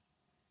teacher.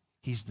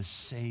 He's the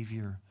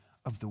Savior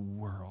of the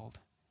world.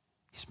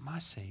 He's my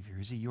Savior.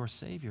 Is He your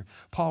Savior?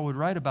 Paul would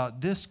write about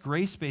this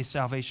grace-based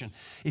salvation.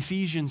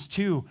 Ephesians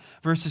 2,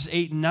 verses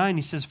 8 and 9,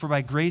 he says, "For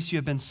by grace you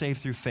have been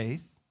saved through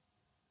faith.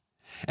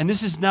 And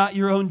this is not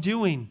your own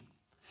doing.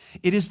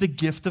 It is the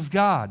gift of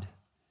God,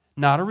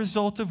 not a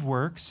result of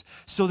works,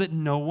 so that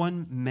no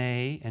one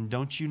may," and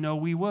don't you know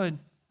we would,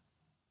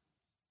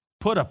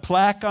 "put a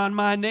plaque on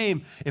my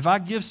name." If I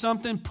give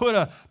something, put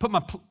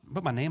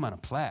my name on a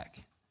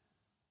plaque.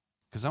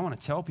 Because I want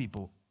to tell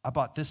people, I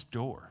bought this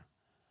door.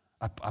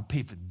 I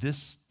paid for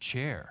this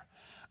chair.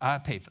 I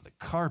paid for the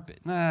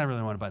carpet. I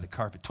really want to buy the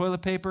carpet.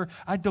 Toilet paper,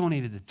 I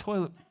donated the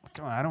toilet.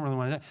 Come on, I don't really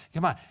want to.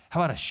 Come on,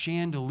 how about a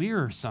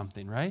chandelier or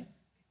something, right?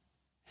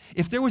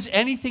 If there was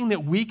anything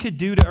that we could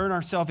do to earn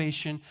our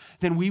salvation,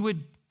 then we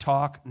would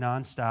talk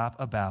nonstop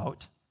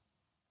about,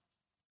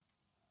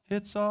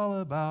 it's all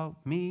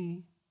about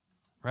me,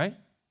 right?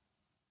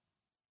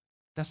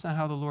 That's not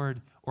how the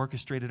Lord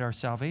orchestrated our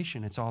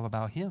salvation. It's all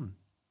about Him.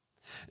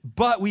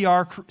 But we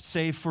are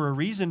saved for a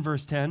reason,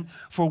 verse 10,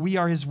 "For we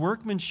are His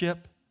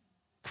workmanship,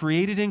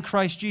 created in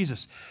Christ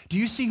Jesus." Do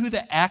you see who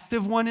the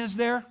active one is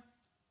there?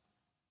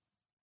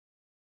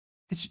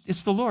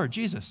 It's the Lord,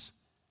 Jesus.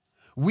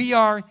 We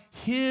are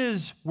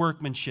His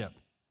workmanship.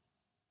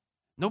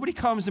 Nobody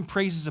comes and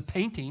praises a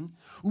painting.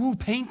 "Ooh,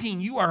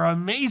 painting, you are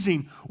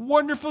amazing.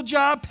 Wonderful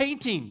job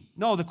painting."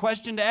 No, the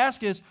question to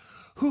ask is,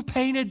 who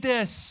painted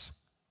this?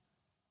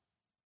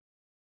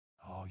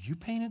 "Oh, you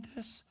painted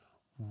this?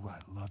 Ooh, I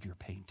love your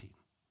painting."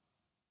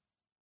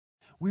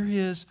 We're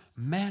His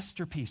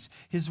masterpiece,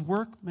 His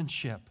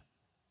workmanship.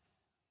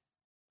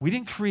 We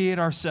didn't create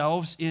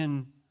ourselves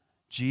in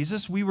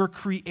Jesus. We were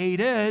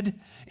created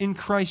in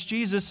Christ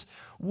Jesus.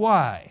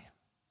 Why?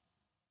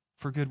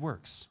 For good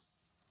works,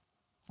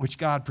 which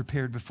God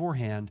prepared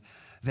beforehand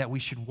that we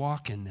should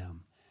walk in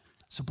them.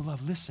 So,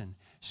 beloved, listen.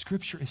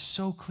 Scripture is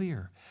so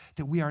clear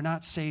that we are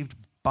not saved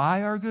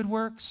by our good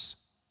works.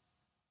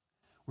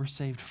 We're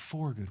saved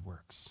for good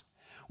works.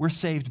 We're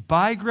saved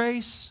by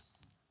grace,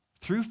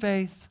 through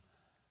faith,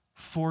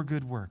 for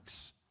good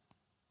works.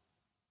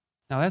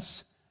 Now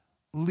that's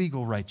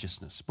legal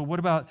righteousness. But what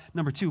about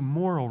number 2,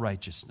 moral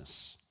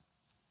righteousness?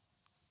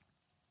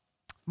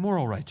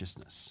 Moral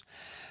righteousness.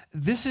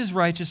 This is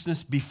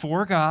righteousness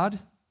before God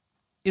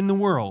in the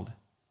world,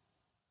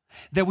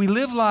 that we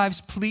live lives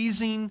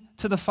pleasing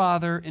to the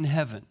Father in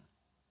heaven.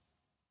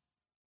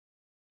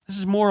 This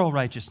is moral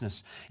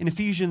righteousness. In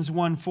Ephesians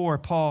 1:4,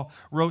 Paul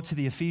wrote to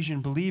the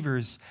Ephesian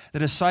believers, the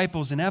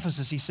disciples in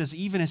Ephesus, he says,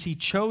 "Even as He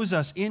chose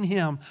us in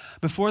Him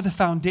before the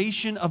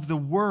foundation of the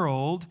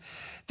world,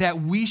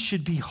 that we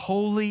should be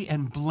holy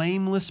and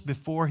blameless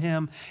before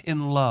Him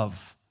in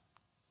love."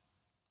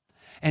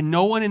 And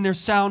no one in their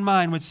sound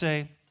mind would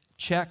say,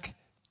 check,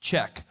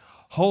 check,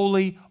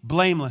 holy,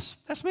 blameless.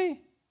 That's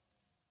me.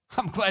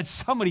 I'm glad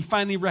somebody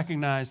finally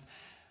recognized,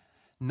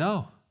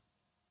 no.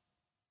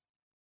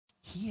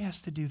 He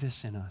has to do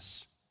this in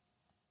us.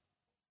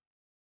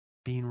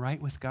 Being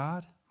right with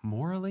God,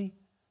 morally.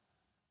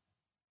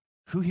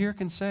 Who here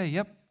can say,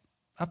 yep,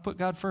 I put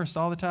God first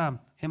all the time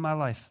in my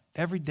life,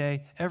 every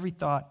day, every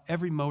thought,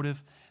 every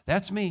motive.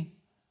 That's me.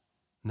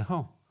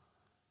 No.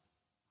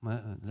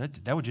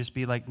 That would just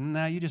be like,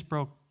 nah, you just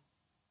broke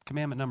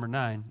commandment number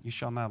 9. You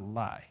shall not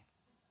lie.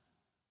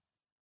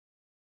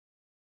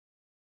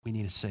 We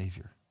need a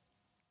Savior.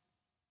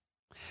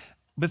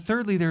 But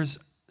thirdly, there's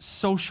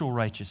social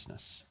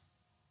righteousness.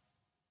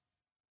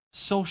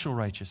 Social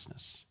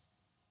righteousness.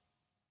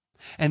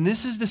 And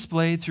this is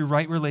displayed through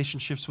right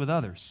relationships with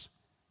others.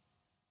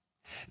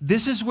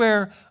 This is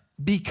where,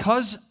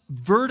 because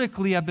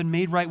vertically I've been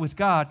made right with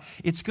God,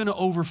 it's going to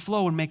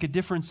overflow and make a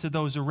difference to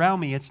those around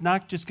me. It's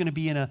not just going to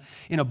be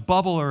in a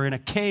bubble or in a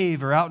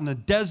cave or out in the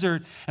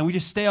desert, and we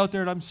just stay out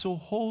there and I'm so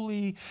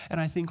holy and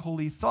I think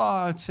holy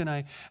thoughts and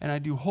I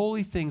do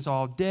holy things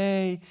all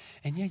day,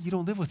 and yet you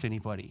don't live with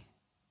anybody.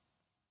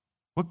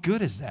 What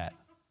good is that?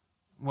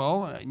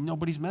 Well,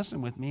 nobody's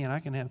messing with me, and I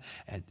can have,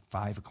 at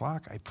 5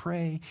 o'clock, I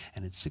pray,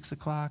 and at 6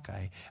 o'clock,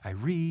 I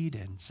read,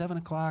 and 7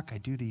 o'clock, I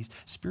do the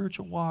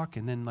spiritual walk,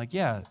 and then,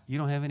 you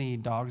don't have any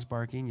dogs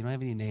barking, you don't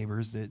have any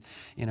neighbors that,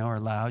 are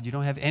loud, you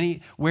don't have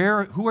any,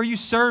 who are you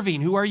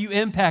serving? Who are you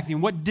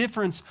impacting? What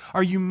difference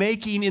are you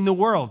making in the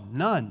world?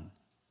 None.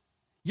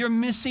 You're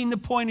missing the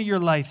point of your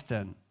life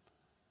then.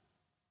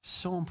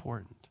 So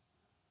important.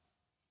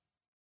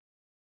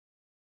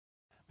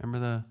 Remember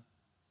the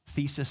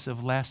thesis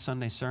of last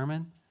Sunday's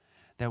sermon,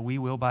 that we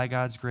will, by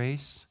God's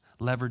grace,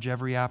 leverage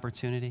every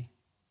opportunity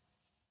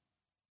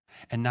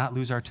and not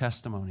lose our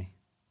testimony.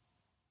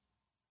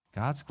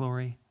 God's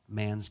glory,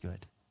 man's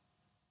good.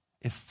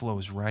 It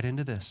flows right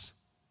into this,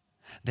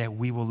 that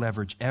we will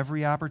leverage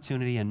every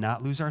opportunity and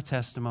not lose our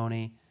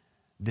testimony.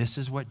 This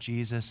is what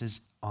Jesus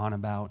is on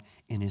about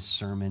in his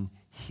sermon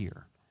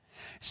here,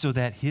 so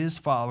that his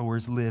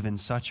followers live in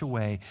such a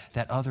way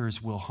that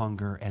others will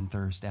hunger and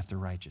thirst after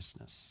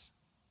righteousness.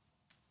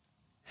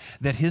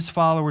 That his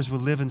followers will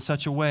live in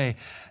such a way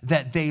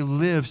that they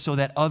live so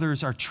that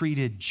others are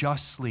treated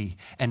justly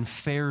and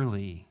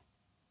fairly.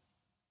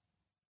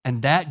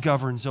 And that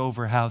governs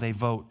over how they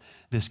vote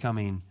this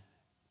coming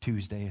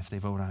Tuesday if they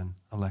vote on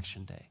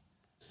election day.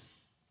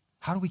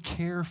 How do we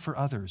care for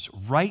others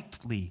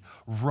rightly,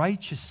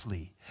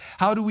 righteously?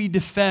 How do we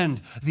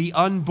defend the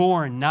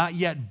unborn, not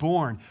yet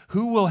born?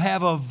 Who will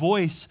have a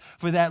voice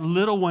for that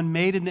little one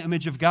made in the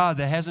image of God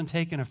that hasn't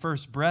taken a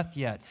first breath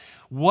yet?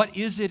 What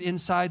is it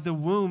inside the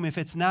womb if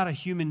it's not a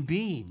human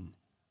being?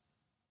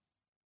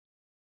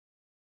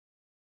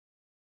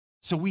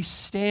 So we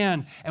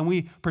stand and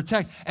we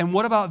protect. And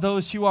what about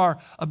those who are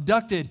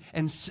abducted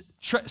and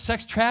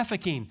sex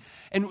trafficking?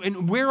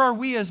 And where are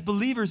we as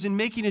believers in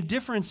making a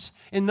difference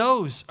in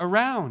those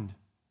around?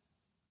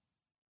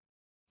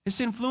 This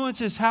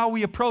influences how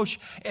we approach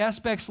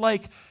aspects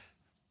like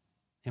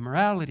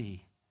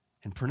immorality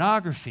and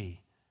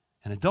pornography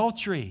and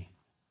adultery.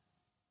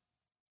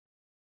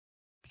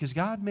 Because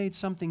God made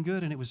something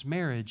good, and it was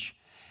marriage.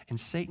 And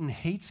Satan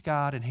hates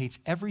God and hates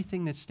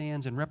everything that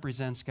stands and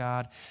represents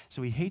God.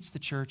 So he hates the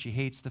church, he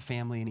hates the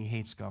family, and he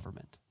hates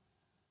government.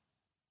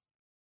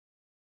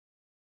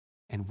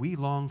 And we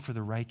long for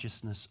the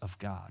righteousness of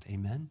God.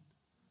 Amen?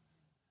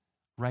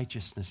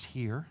 Righteousness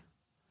here,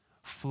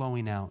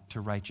 flowing out to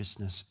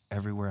righteousness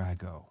everywhere I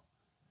go.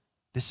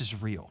 This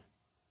is real.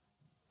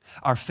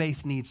 Our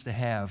faith needs to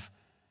have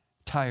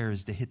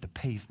tires to hit the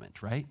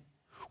pavement, right?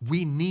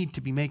 We need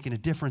to be making a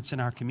difference in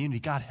our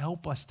community. God,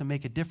 help us to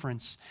make a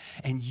difference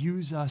and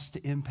use us to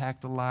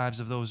impact the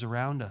lives of those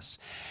around us.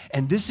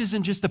 And this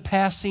isn't just a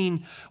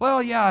passing,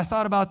 well, yeah, I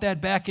thought about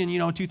that back in,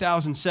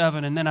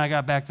 2007, and then I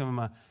got back to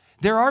my...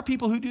 There are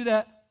people who do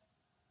that.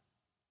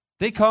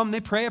 They come,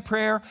 they pray a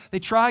prayer, they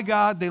try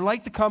God, they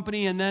like the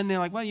company, and then they're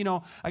like, well,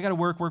 I got to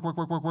work,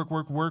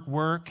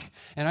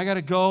 and I got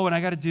to go, and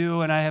I got to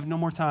do, and I have no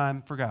more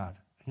time for God.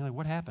 And you're like,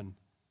 what happened?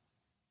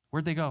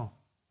 Where'd they go?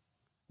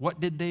 What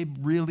did they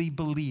really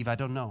believe? I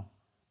don't know.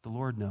 The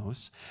Lord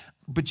knows.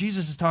 But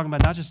Jesus is talking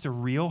about not just a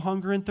real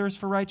hunger and thirst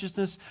for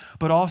righteousness,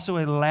 but also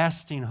a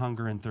lasting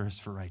hunger and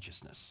thirst for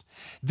righteousness.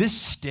 This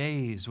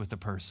stays with the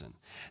person.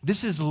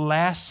 This is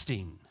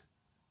lasting.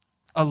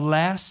 A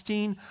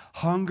lasting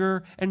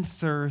hunger and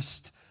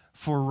thirst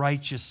for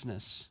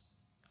righteousness.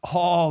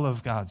 All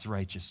of God's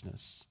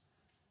righteousness.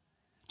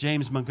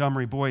 James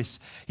Montgomery Boyce,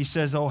 he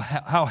says, oh,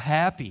 how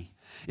happy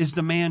is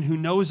the man who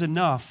knows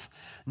enough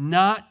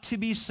not to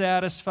be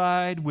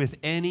satisfied with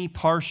any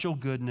partial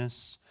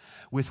goodness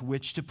with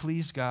which to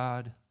please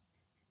God,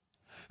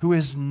 who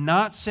is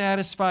not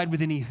satisfied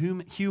with any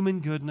human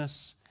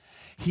goodness.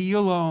 He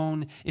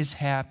alone is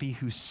happy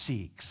who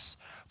seeks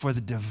for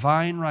the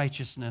divine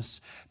righteousness,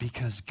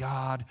 because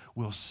God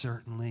will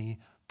certainly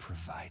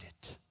provide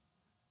it.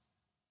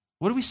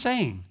 What are we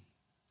saying?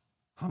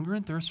 Hunger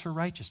and thirst for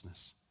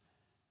righteousness.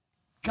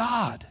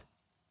 God.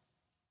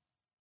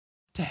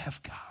 To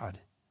have God.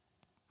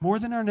 More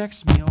than our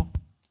next meal,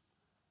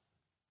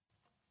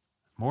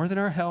 more than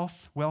our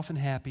health, wealth, and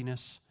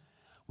happiness,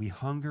 we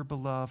hunger,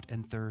 beloved,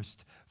 and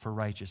thirst for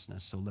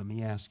righteousness. So let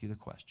me ask you the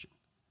question.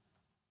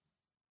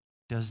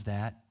 Does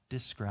that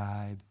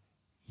describe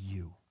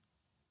you?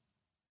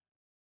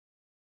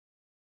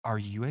 Are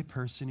you a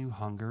person who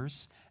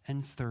hungers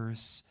and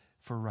thirsts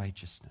for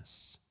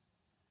righteousness?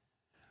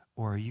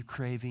 Or are you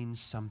craving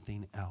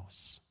something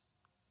else?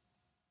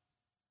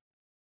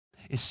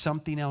 Is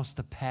something else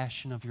the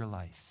passion of your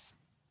life?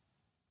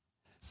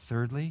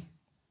 Thirdly,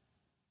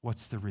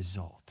 what's the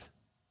result?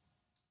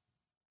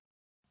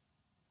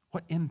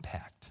 What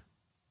impact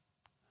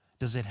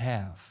does it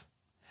have?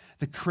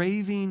 The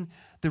craving,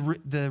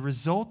 the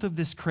result of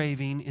this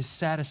craving is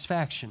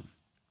satisfaction.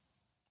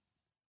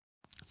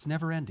 It's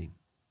never ending.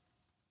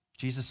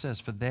 Jesus says,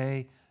 for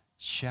they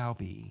shall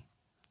be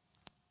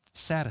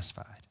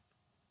satisfied.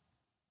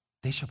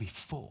 They shall be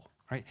full,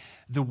 right?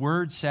 The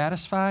word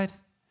satisfied,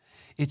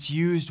 it's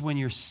used when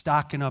you're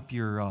stocking up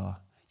your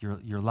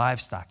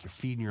livestock. You're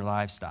feeding your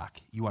livestock.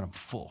 You want them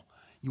full.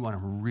 You want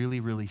them really,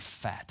 really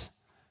fat,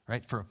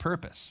 right? For a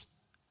purpose.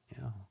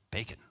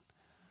 Bacon,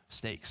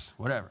 steaks,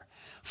 whatever.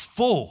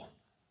 Full,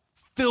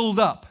 filled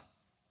up,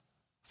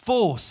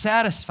 full,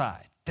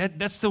 satisfied.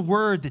 That's the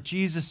word that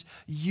Jesus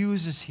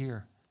uses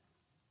here.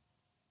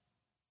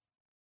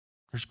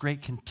 There's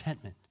great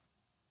contentment.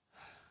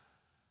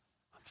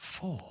 I'm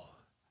full.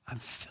 I'm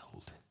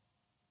filled.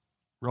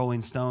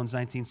 Rolling Stones,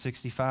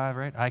 1965,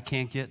 right? I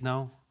can't get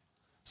no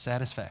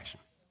satisfaction.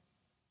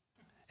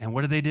 And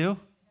what did they do?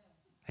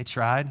 They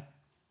tried.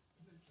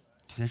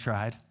 They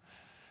tried.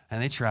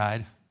 And they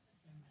tried.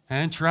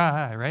 And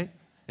tried, right?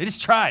 They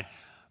just tried.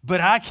 But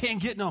I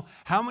can't get no.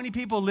 How many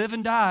people live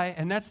and die,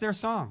 and that's their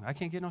song? I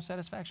can't get no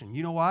satisfaction.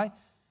 You know why?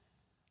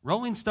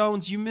 Rolling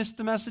Stones, you missed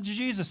the message of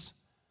Jesus.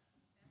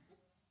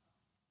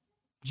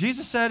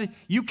 Jesus said,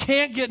 you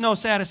can't get no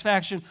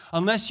satisfaction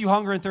unless you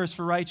hunger and thirst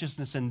for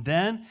righteousness, and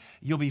then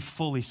you'll be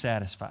fully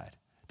satisfied.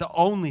 The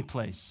only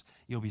place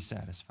you'll be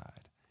satisfied.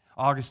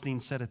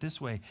 Augustine said it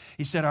this way.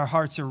 He said, our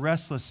hearts are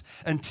restless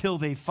until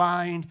they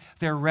find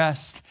their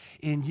rest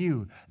in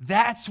you.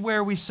 That's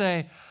where we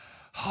say,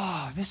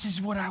 oh, this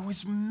is what I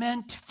was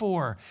meant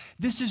for.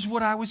 This is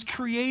what I was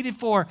created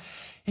for.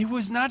 It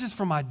was not just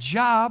for my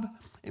job.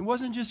 It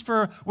wasn't just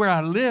for where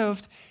I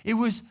lived. It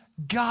was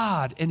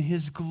God and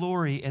his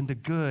glory and the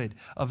good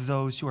of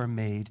those who are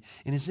made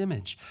in his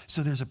image.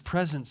 So there's a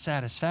present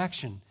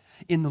satisfaction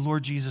in the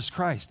Lord Jesus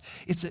Christ.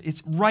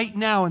 It's right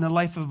now in the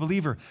life of a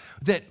believer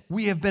that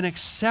we have been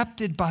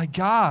accepted by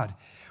God.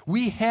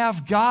 We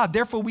have God.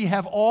 Therefore, we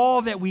have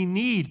all that we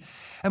need.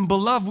 And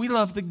beloved, we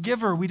love the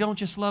giver. We don't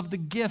just love the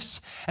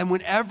gifts. And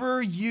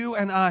whenever you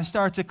and I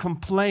start to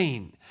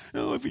complain,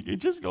 oh, if we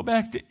could just go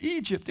back to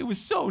Egypt, it was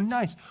so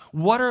nice.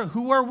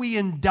 Who are we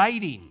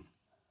indicting?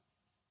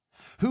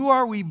 Who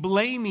are we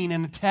blaming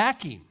and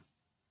attacking?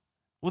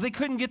 Well, they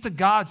couldn't get to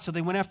God, so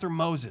they went after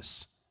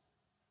Moses.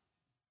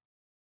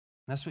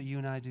 That's what you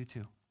and I do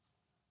too.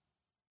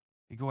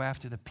 We go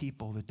after the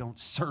people that don't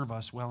serve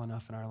us well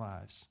enough in our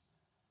lives,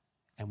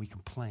 and we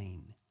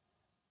complain.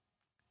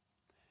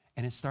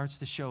 And it starts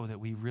to show that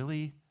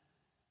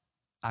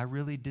I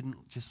really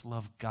didn't just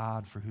love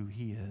God for who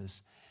he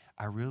is.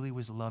 I really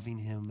was loving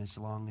him as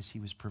long as he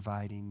was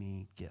providing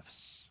me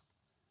gifts.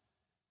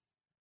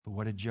 But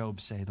what did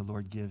Job say? The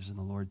Lord gives and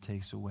the Lord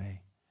takes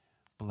away.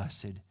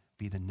 Blessed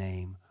be the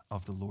name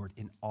of the Lord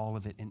in all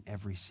of it, in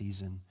every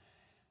season.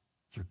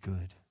 You're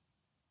good.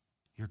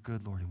 You're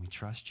good, Lord, and we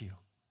trust you.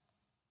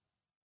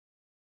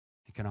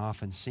 It can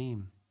often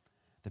seem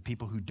that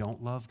people who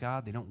don't love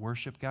God, they don't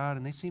worship God,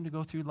 and they seem to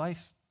go through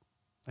life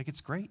like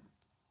it's great.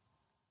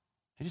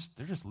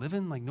 They're just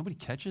living like nobody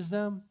catches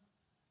them.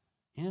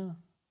 You know,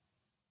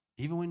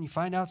 even when you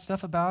find out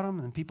stuff about them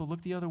and people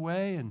look the other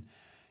way and,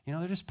 you know,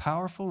 they're just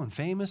powerful and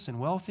famous and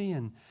wealthy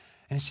and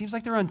it seems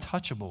like they're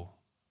untouchable.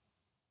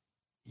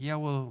 Yeah,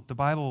 well, the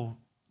Bible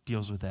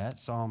deals with that.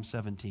 Psalm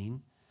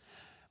 17,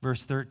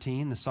 verse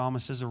 13, the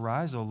psalmist says,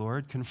 arise, O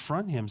Lord,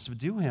 confront him,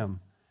 subdue him.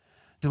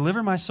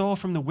 Deliver my soul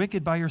from the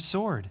wicked by your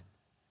sword.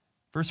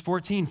 Verse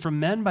 14, from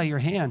men by your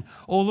hand.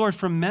 O Lord,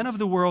 from men of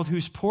the world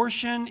whose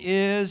portion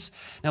is,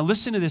 now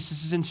listen to this,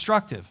 this is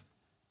instructive.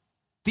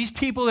 These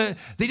people,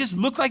 they just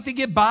look like they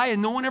get by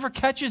and no one ever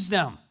catches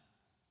them.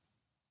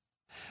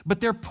 But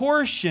their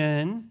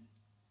portion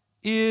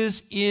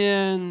is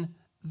in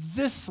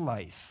this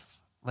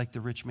life, like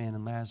the rich man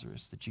and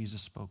Lazarus that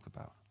Jesus spoke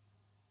about.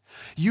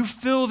 You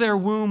fill their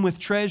womb with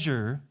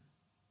treasure,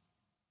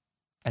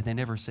 and they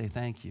never say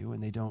thank you,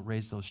 and they don't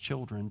raise those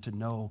children to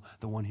know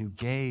the one who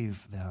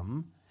gave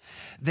them.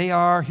 They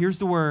are, here's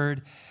the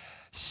word,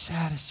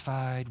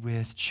 satisfied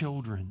with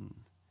children.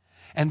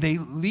 And they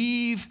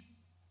leave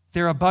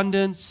their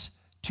abundance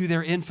to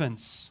their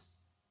infants.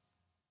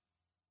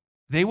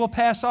 They will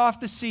pass off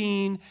the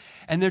scene,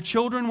 and their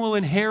children will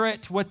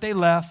inherit what they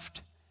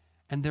left,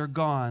 and they're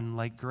gone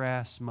like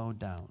grass mowed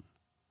down.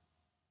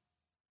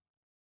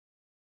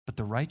 But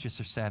the righteous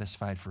are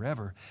satisfied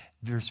forever.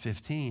 Verse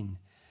 15,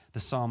 the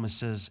psalmist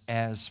says,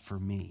 as for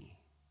me,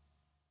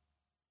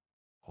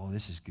 oh,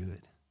 this is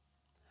good.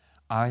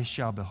 I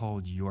shall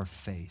behold your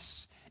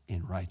face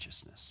in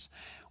righteousness.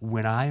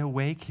 When I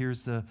awake,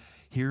 here's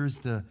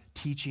the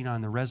teaching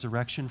on the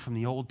resurrection from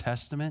the Old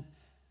Testament,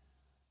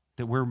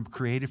 that we're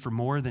created for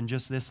more than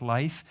just this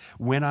life.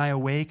 When I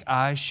awake,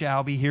 I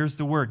shall be, here's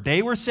the word.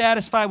 They were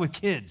satisfied with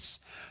kids.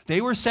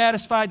 They were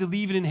satisfied to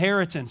leave an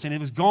inheritance, and it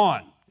was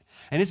gone.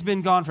 And it's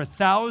been gone for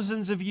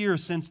thousands of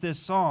years since this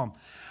psalm.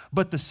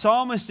 But the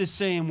psalmist is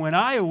saying, when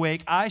I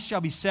awake, I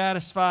shall be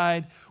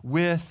satisfied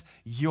with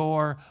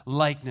your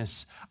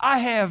likeness. I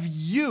have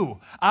you.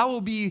 I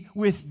will be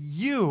with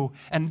you.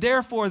 And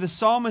therefore, the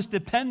psalmist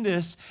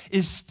dependent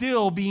is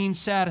still being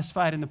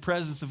satisfied in the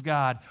presence of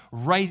God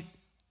right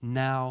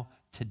now,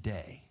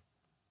 today.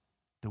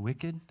 The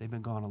wicked, they've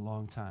been gone a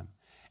long time.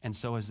 And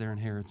so is their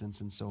inheritance,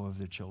 and so have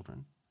their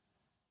children.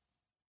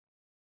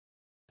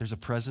 There's a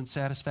present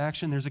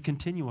satisfaction. There's a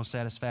continual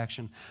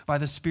satisfaction by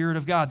the Spirit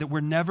of God, that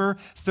we're never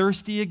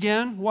thirsty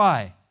again.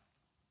 Why?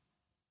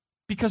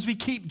 Because we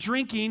keep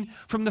drinking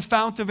from the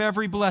fount of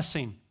every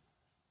blessing.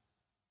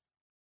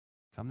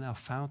 Come thou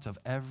fount of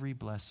every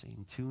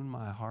blessing, tune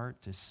my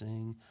heart to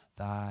sing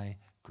thy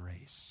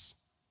grace.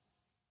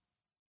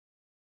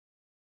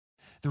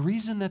 The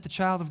reason that the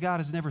child of God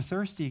is never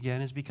thirsty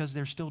again is because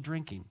they're still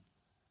drinking.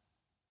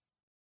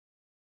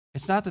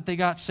 It's not that they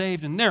got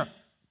saved and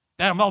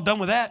I'm all done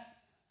with that.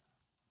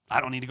 I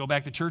don't need to go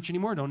back to church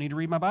anymore. Don't need to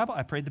read my Bible.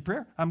 I prayed the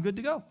prayer. I'm good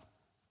to go.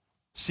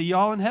 See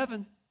y'all in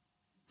heaven.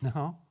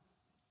 No.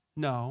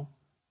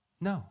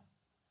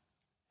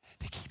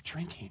 They keep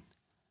drinking.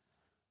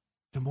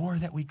 The more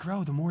that we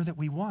grow, the more that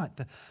we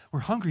want. We're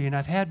hungry, and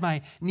I've had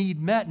my need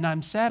met, and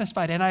I'm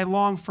satisfied, and I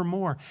long for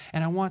more,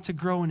 and I want to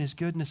grow in his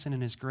goodness and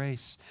in his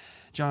grace.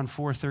 John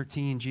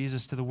 4:13,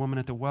 Jesus to the woman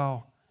at the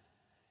well,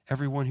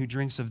 everyone who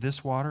drinks of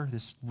this water,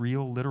 this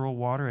real, literal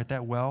water at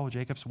that well,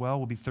 Jacob's well,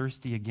 will be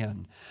thirsty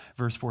again.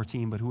 Verse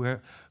 14, but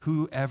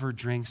whoever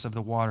drinks of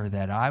the water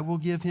that I will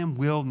give him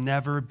will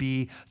never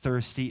be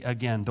thirsty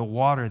again. The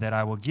water that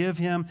I will give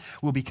him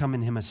will become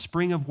in him a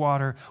spring of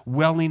water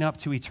welling up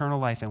to eternal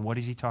life. And what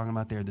is he talking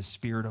about there? The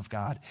Spirit of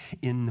God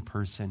in the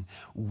person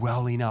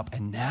welling up.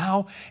 And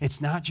now it's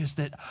not just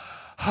that,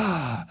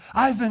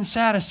 I've been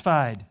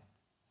satisfied.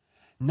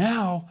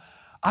 Now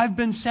I've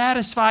been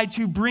satisfied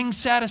to bring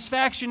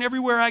satisfaction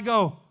everywhere I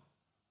go.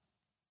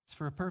 It's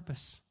for a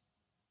purpose.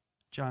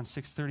 John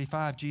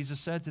 6:35, Jesus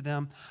said to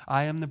them,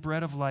 I am the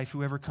bread of life.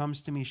 Whoever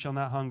comes to me shall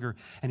not hunger,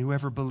 and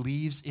whoever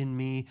believes in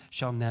me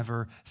shall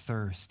never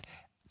thirst.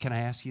 Can I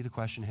ask you the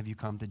question, have you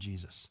come to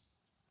Jesus?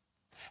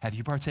 Have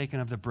you partaken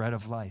of the bread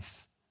of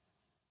life?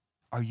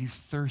 Are you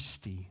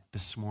thirsty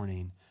this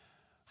morning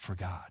for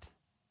God?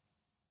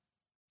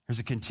 There's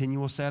a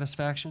continual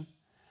satisfaction.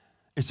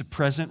 It's a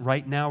present,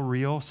 right now,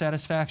 real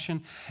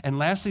satisfaction. And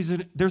lastly,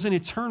 there's an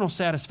eternal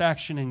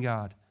satisfaction in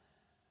God.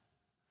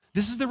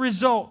 This is the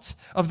result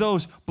of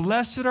those.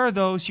 Blessed are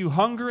those who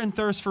hunger and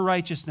thirst for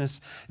righteousness.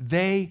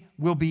 They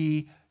will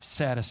be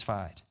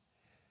satisfied.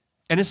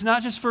 And it's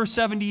not just for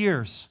 70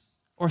 years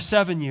or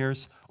 7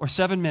 years or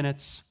 7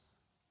 minutes.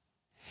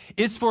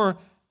 It's for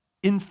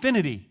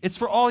infinity. It's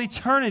for all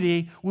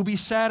eternity will be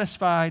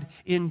satisfied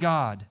in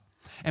God.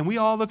 And we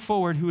all look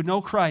forward, who know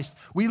Christ,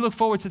 we look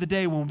forward to the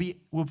day when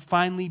we'll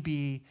finally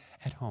be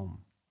at home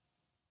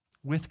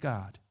with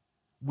God,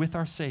 with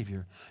our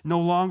Savior, no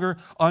longer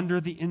under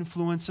the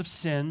influence of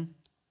sin.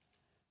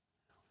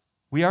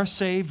 We are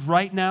saved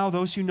right now,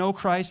 those who know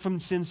Christ, from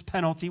sin's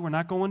penalty. We're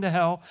not going to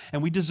hell,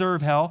 and we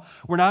deserve hell.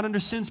 We're not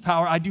under sin's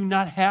power. I do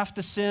not have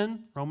to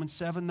sin. Romans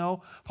 7,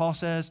 though, Paul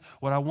says,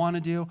 what I want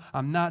to do,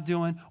 I'm not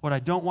doing. What I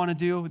don't want to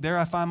do, there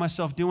I find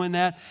myself doing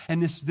that.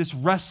 And this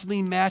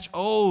wrestling match,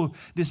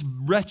 this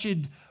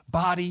wretched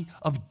body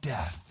of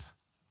death.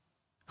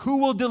 Who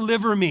will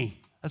deliver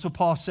me? That's what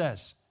Paul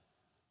says.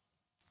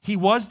 He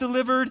was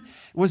delivered,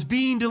 was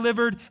being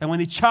delivered, and when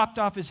they chopped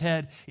off his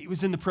head, he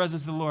was in the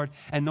presence of the Lord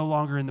and no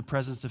longer in the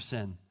presence of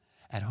sin,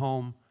 at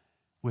home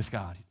with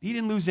God. He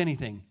didn't lose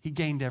anything. He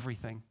gained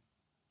everything.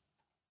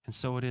 And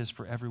so it is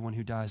for everyone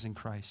who dies in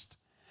Christ.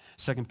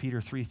 2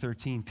 Peter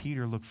 3:13,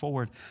 Peter looked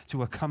forward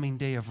to a coming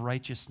day of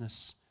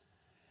righteousness.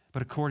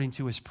 But according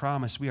to his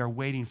promise, we are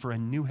waiting for a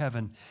new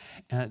heaven,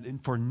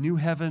 for new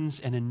heavens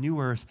and a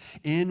new earth,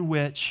 in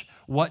which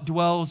what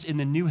dwells in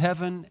the new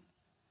heaven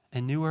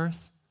and new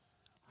earth?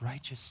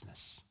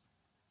 Righteousness.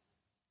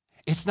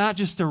 It's not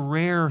just a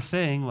rare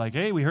thing like,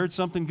 hey, we heard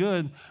something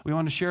good. We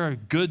want to share a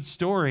good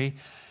story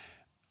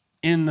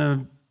in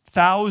the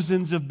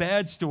thousands of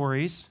bad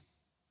stories.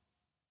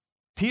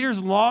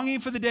 Peter's longing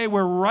for the day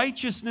where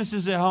righteousness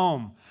is at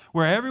home,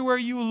 where everywhere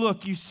you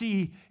look, you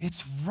see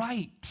it's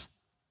right.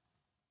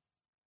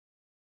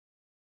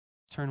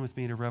 Turn with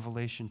me to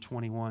Revelation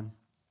 21.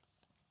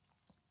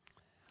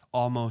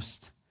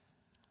 Almost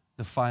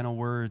the final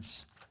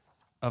words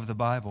of the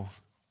Bible.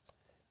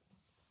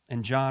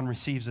 And John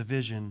receives a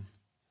vision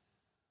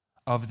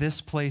of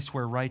this place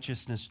where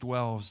righteousness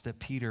dwells that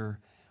Peter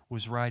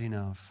was writing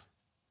of.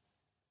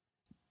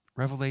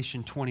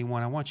 Revelation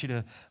 21. I want you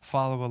to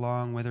follow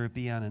along, whether it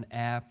be on an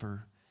app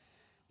or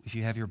if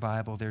you have your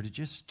Bible there, to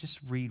just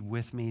read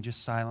with me,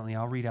 just silently.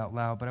 I'll read out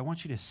loud, but I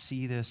want you to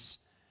see this.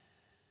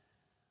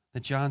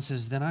 That John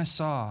says, then I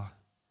saw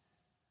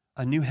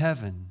a new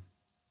heaven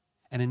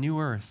and a new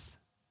earth,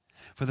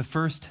 for the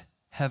first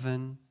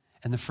heaven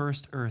and the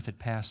first earth had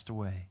passed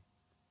away,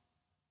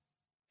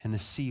 and the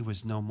sea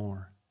was no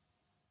more.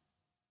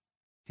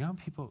 You know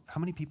how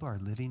many people are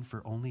living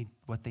for only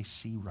what they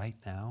see right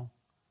now?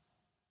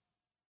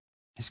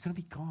 It's going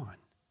to be gone.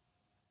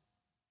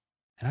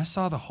 And I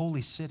saw the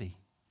holy city,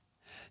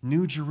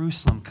 New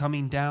Jerusalem,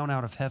 coming down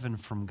out of heaven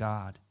from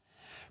God,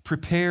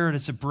 prepared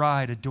as a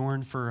bride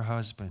adorned for her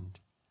husband.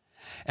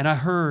 And I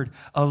heard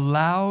a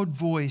loud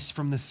voice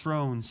from the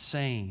throne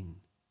saying,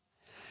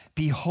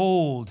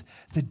 behold,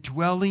 the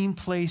dwelling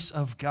place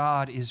of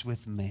God is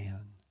with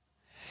man.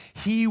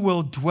 He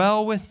will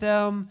dwell with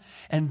them,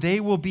 and they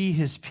will be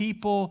his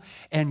people,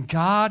 and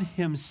God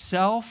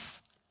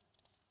himself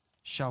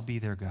shall be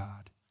their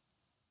God.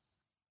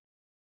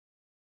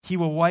 He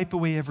will wipe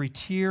away every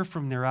tear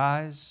from their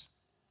eyes,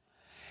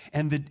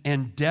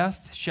 and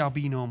death shall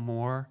be no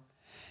more.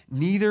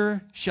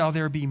 Neither shall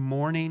there be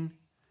mourning,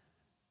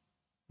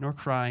 nor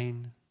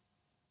crying,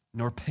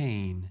 nor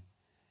pain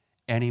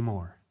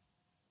anymore,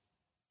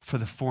 for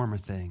the former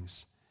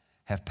things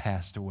have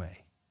passed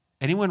away.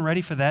 Anyone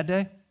ready for that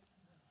day?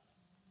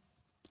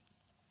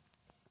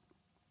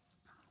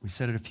 We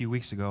said it a few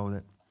weeks ago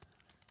that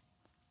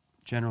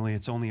generally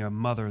it's only a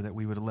mother that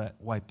we would let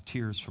wipe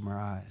tears from our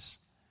eyes.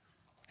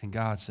 And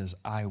God says,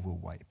 I will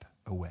wipe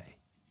away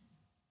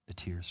the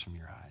tears from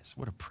your eyes.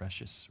 What a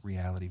precious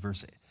reality.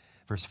 Verse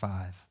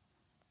 5.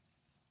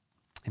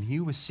 And he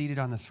who was seated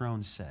on the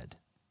throne said,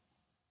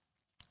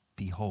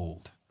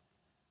 behold,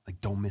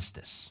 like don't miss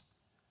this.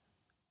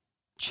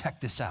 Check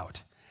this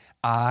out.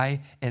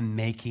 I am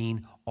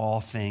making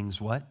all things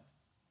what?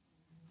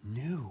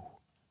 New.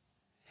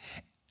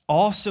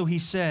 Also he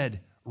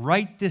said,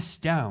 write this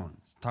down.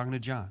 Talking to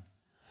John.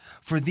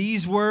 For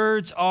these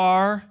words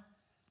are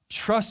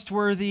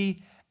trustworthy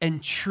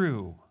and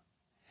true.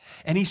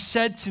 And he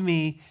said to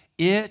me,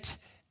 it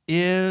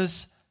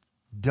is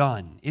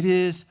done. It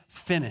is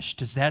finished.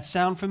 Does that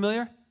sound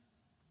familiar?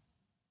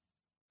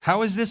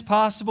 How is this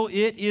possible?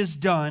 It is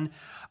done.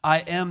 I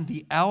am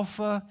the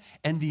Alpha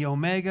and the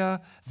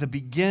Omega, the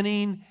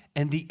beginning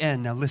and the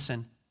end. Now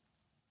listen,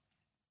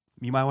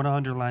 you might want to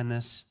underline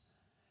this.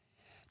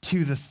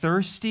 To the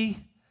thirsty,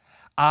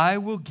 I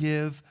will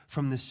give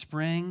from the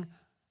spring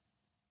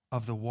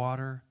of the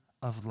water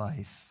of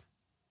life.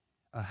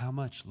 How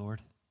much,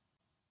 Lord?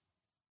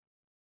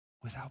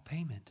 Without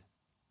payment.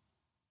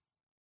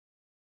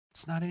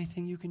 It's not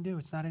anything you can do.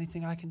 It's not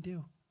anything I can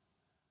do.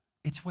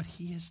 It's what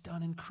he has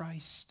done in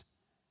Christ.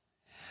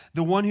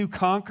 The one who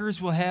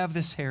conquers will have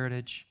this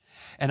heritage,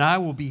 and I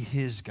will be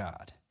his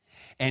God.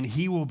 And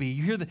he will be,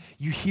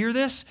 you hear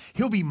this?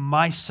 He'll be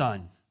my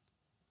son.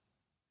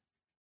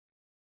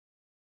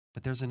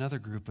 But there's another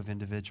group of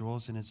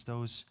individuals, and it's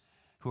those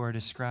who are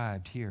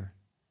described here.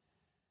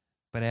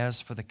 But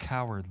as for the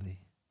cowardly,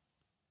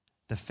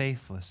 the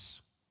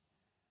faithless,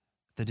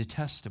 the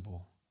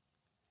detestable,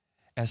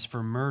 as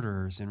for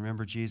murderers, and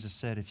remember Jesus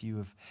said, if you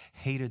have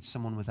hated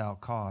someone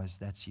without cause,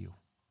 that's you.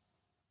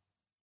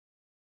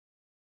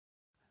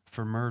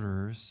 For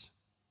murderers,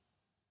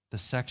 the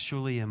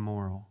sexually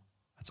immoral,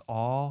 that's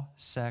all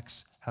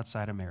sex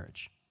outside of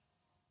marriage.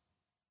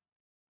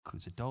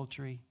 Includes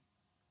adultery,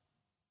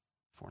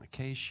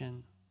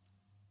 fornication,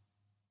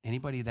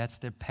 anybody that's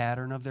the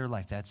pattern of their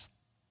life. That's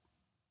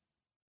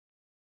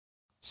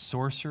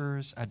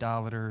sorcerers,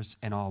 idolaters,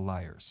 and all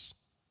liars.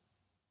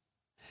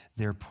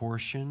 Their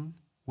portion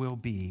will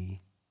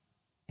be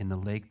in the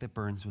lake that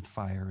burns with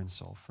fire and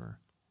sulfur,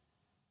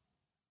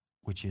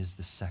 which is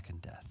the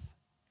second death.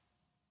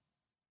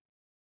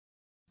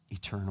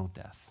 Eternal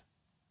death.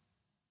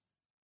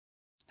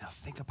 Now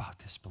think about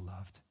this,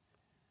 beloved.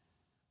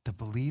 The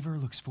believer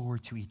looks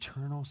forward to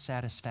eternal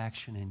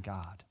satisfaction in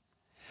God.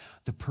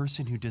 The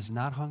person who does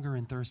not hunger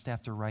and thirst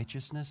after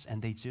righteousness,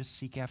 and they just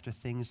seek after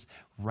things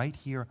right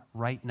here,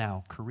 right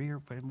now,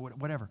 career,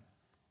 whatever.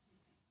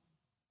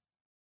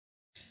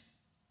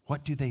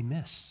 What do they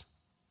miss?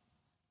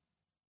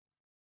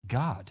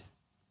 God.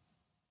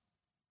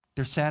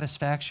 Their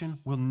satisfaction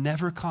will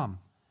never come.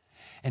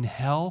 And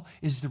hell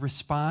is the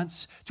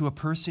response to a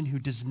person who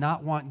does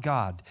not want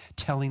God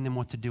telling them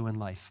what to do in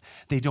life.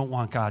 They don't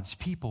want God's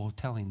people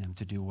telling them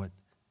to do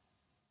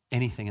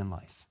anything in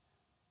life.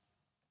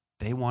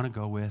 They want to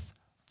go with,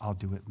 I'll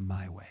do it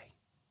my way.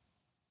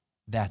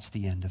 That's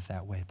the end of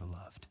that way,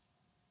 beloved.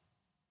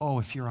 Oh,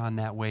 if you're on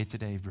that way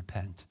today,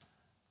 repent.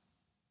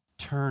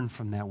 Turn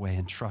from that way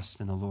and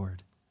trust in the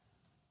Lord.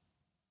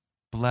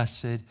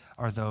 Blessed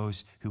are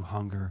those who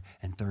hunger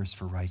and thirst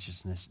for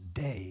righteousness.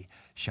 They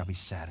shall be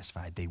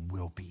satisfied. They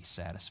will be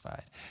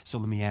satisfied. So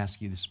let me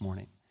ask you this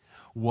morning,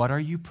 what are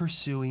you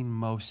pursuing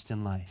most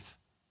in life?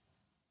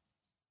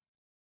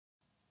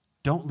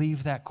 Don't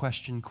leave that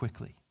question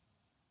quickly.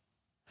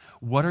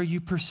 What are you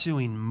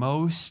pursuing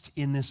most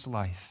in this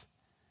life?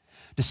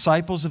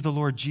 Disciples of the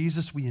Lord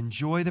Jesus, we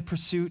enjoy the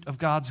pursuit of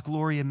God's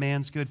glory and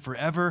man's good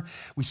forever.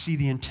 We see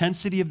the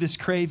intensity of this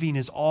craving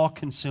is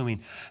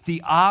all-consuming.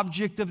 The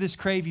object of this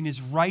craving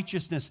is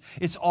righteousness.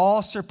 It's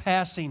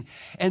all-surpassing.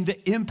 And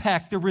the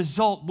impact, the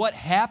result, what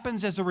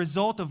happens as a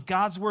result of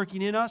God's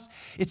working in us,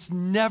 it's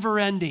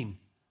never-ending.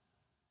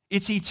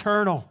 It's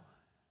eternal.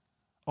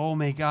 Oh,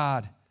 may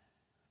God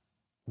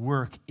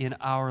work in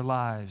our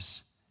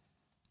lives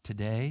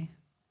today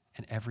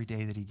and every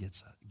day that he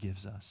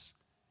gives us.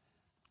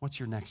 What's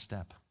your next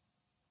step?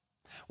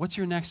 What's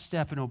your next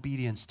step in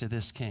obedience to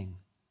this King?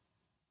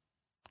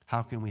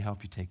 How can we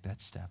help you take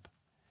that step?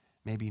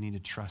 Maybe you need to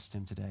trust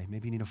him today.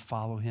 Maybe you need to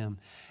follow him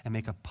and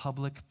make a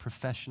public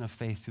profession of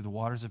faith through the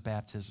waters of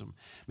baptism.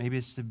 Maybe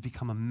it's to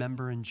become a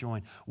member and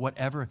join.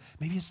 Whatever.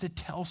 Maybe it's to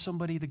tell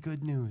somebody the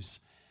good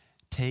news.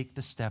 Take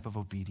the step of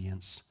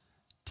obedience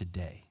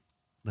today.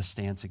 Let's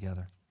stand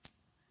together.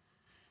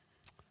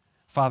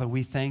 Father,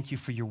 we thank you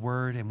for your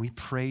word and we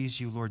praise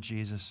you, Lord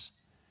Jesus.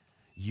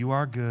 You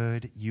are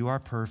good, you are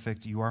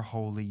perfect, you are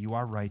holy, you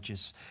are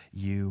righteous,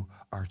 you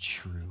are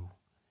true.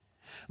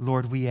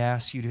 Lord, we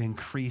ask you to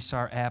increase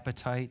our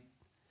appetite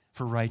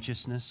for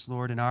righteousness,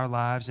 Lord, in our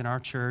lives, in our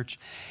church,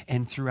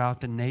 and throughout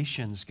the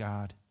nations,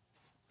 God.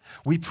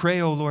 We pray,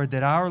 oh Lord,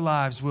 that our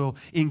lives will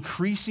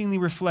increasingly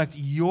reflect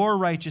your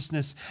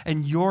righteousness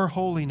and your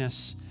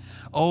holiness.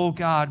 Oh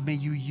God, may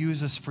you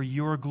use us for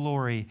your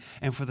glory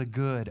and for the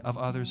good of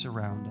others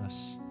around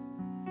us.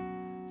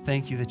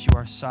 Thank you that you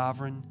are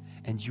sovereign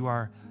and you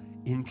are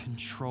in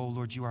control,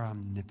 Lord. You are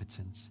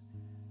omnipotent.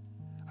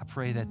 I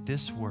pray that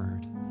this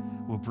word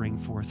will bring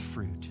forth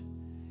fruit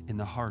in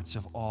the hearts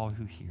of all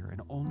who hear.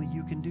 And only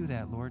you can do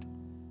that, Lord.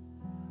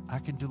 I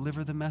can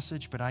deliver the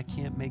message, but I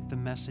can't make the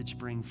message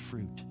bring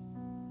fruit.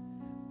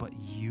 But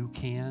you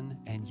can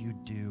and you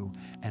do,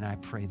 and I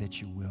pray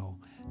that you will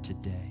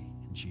today.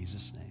 In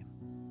Jesus' name,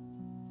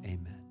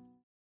 amen.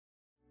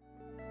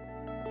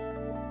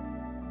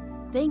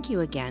 Thank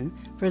you again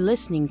for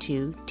listening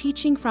to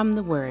Teaching from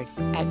the Word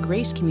at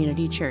Grace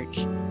Community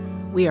Church.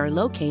 We are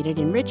located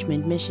in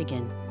Richmond,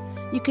 Michigan.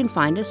 You can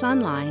find us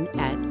online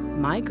at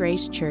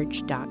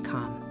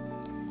mygracechurch.com.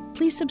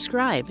 Please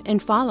subscribe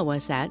and follow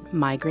us at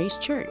My Grace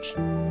Church.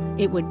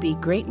 It would be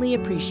greatly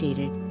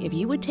appreciated if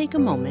you would take a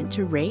moment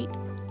to rate,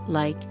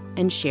 like,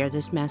 and share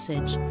this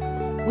message.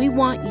 We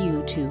want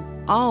you to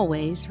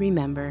always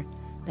remember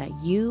that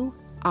you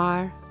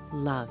are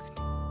loved.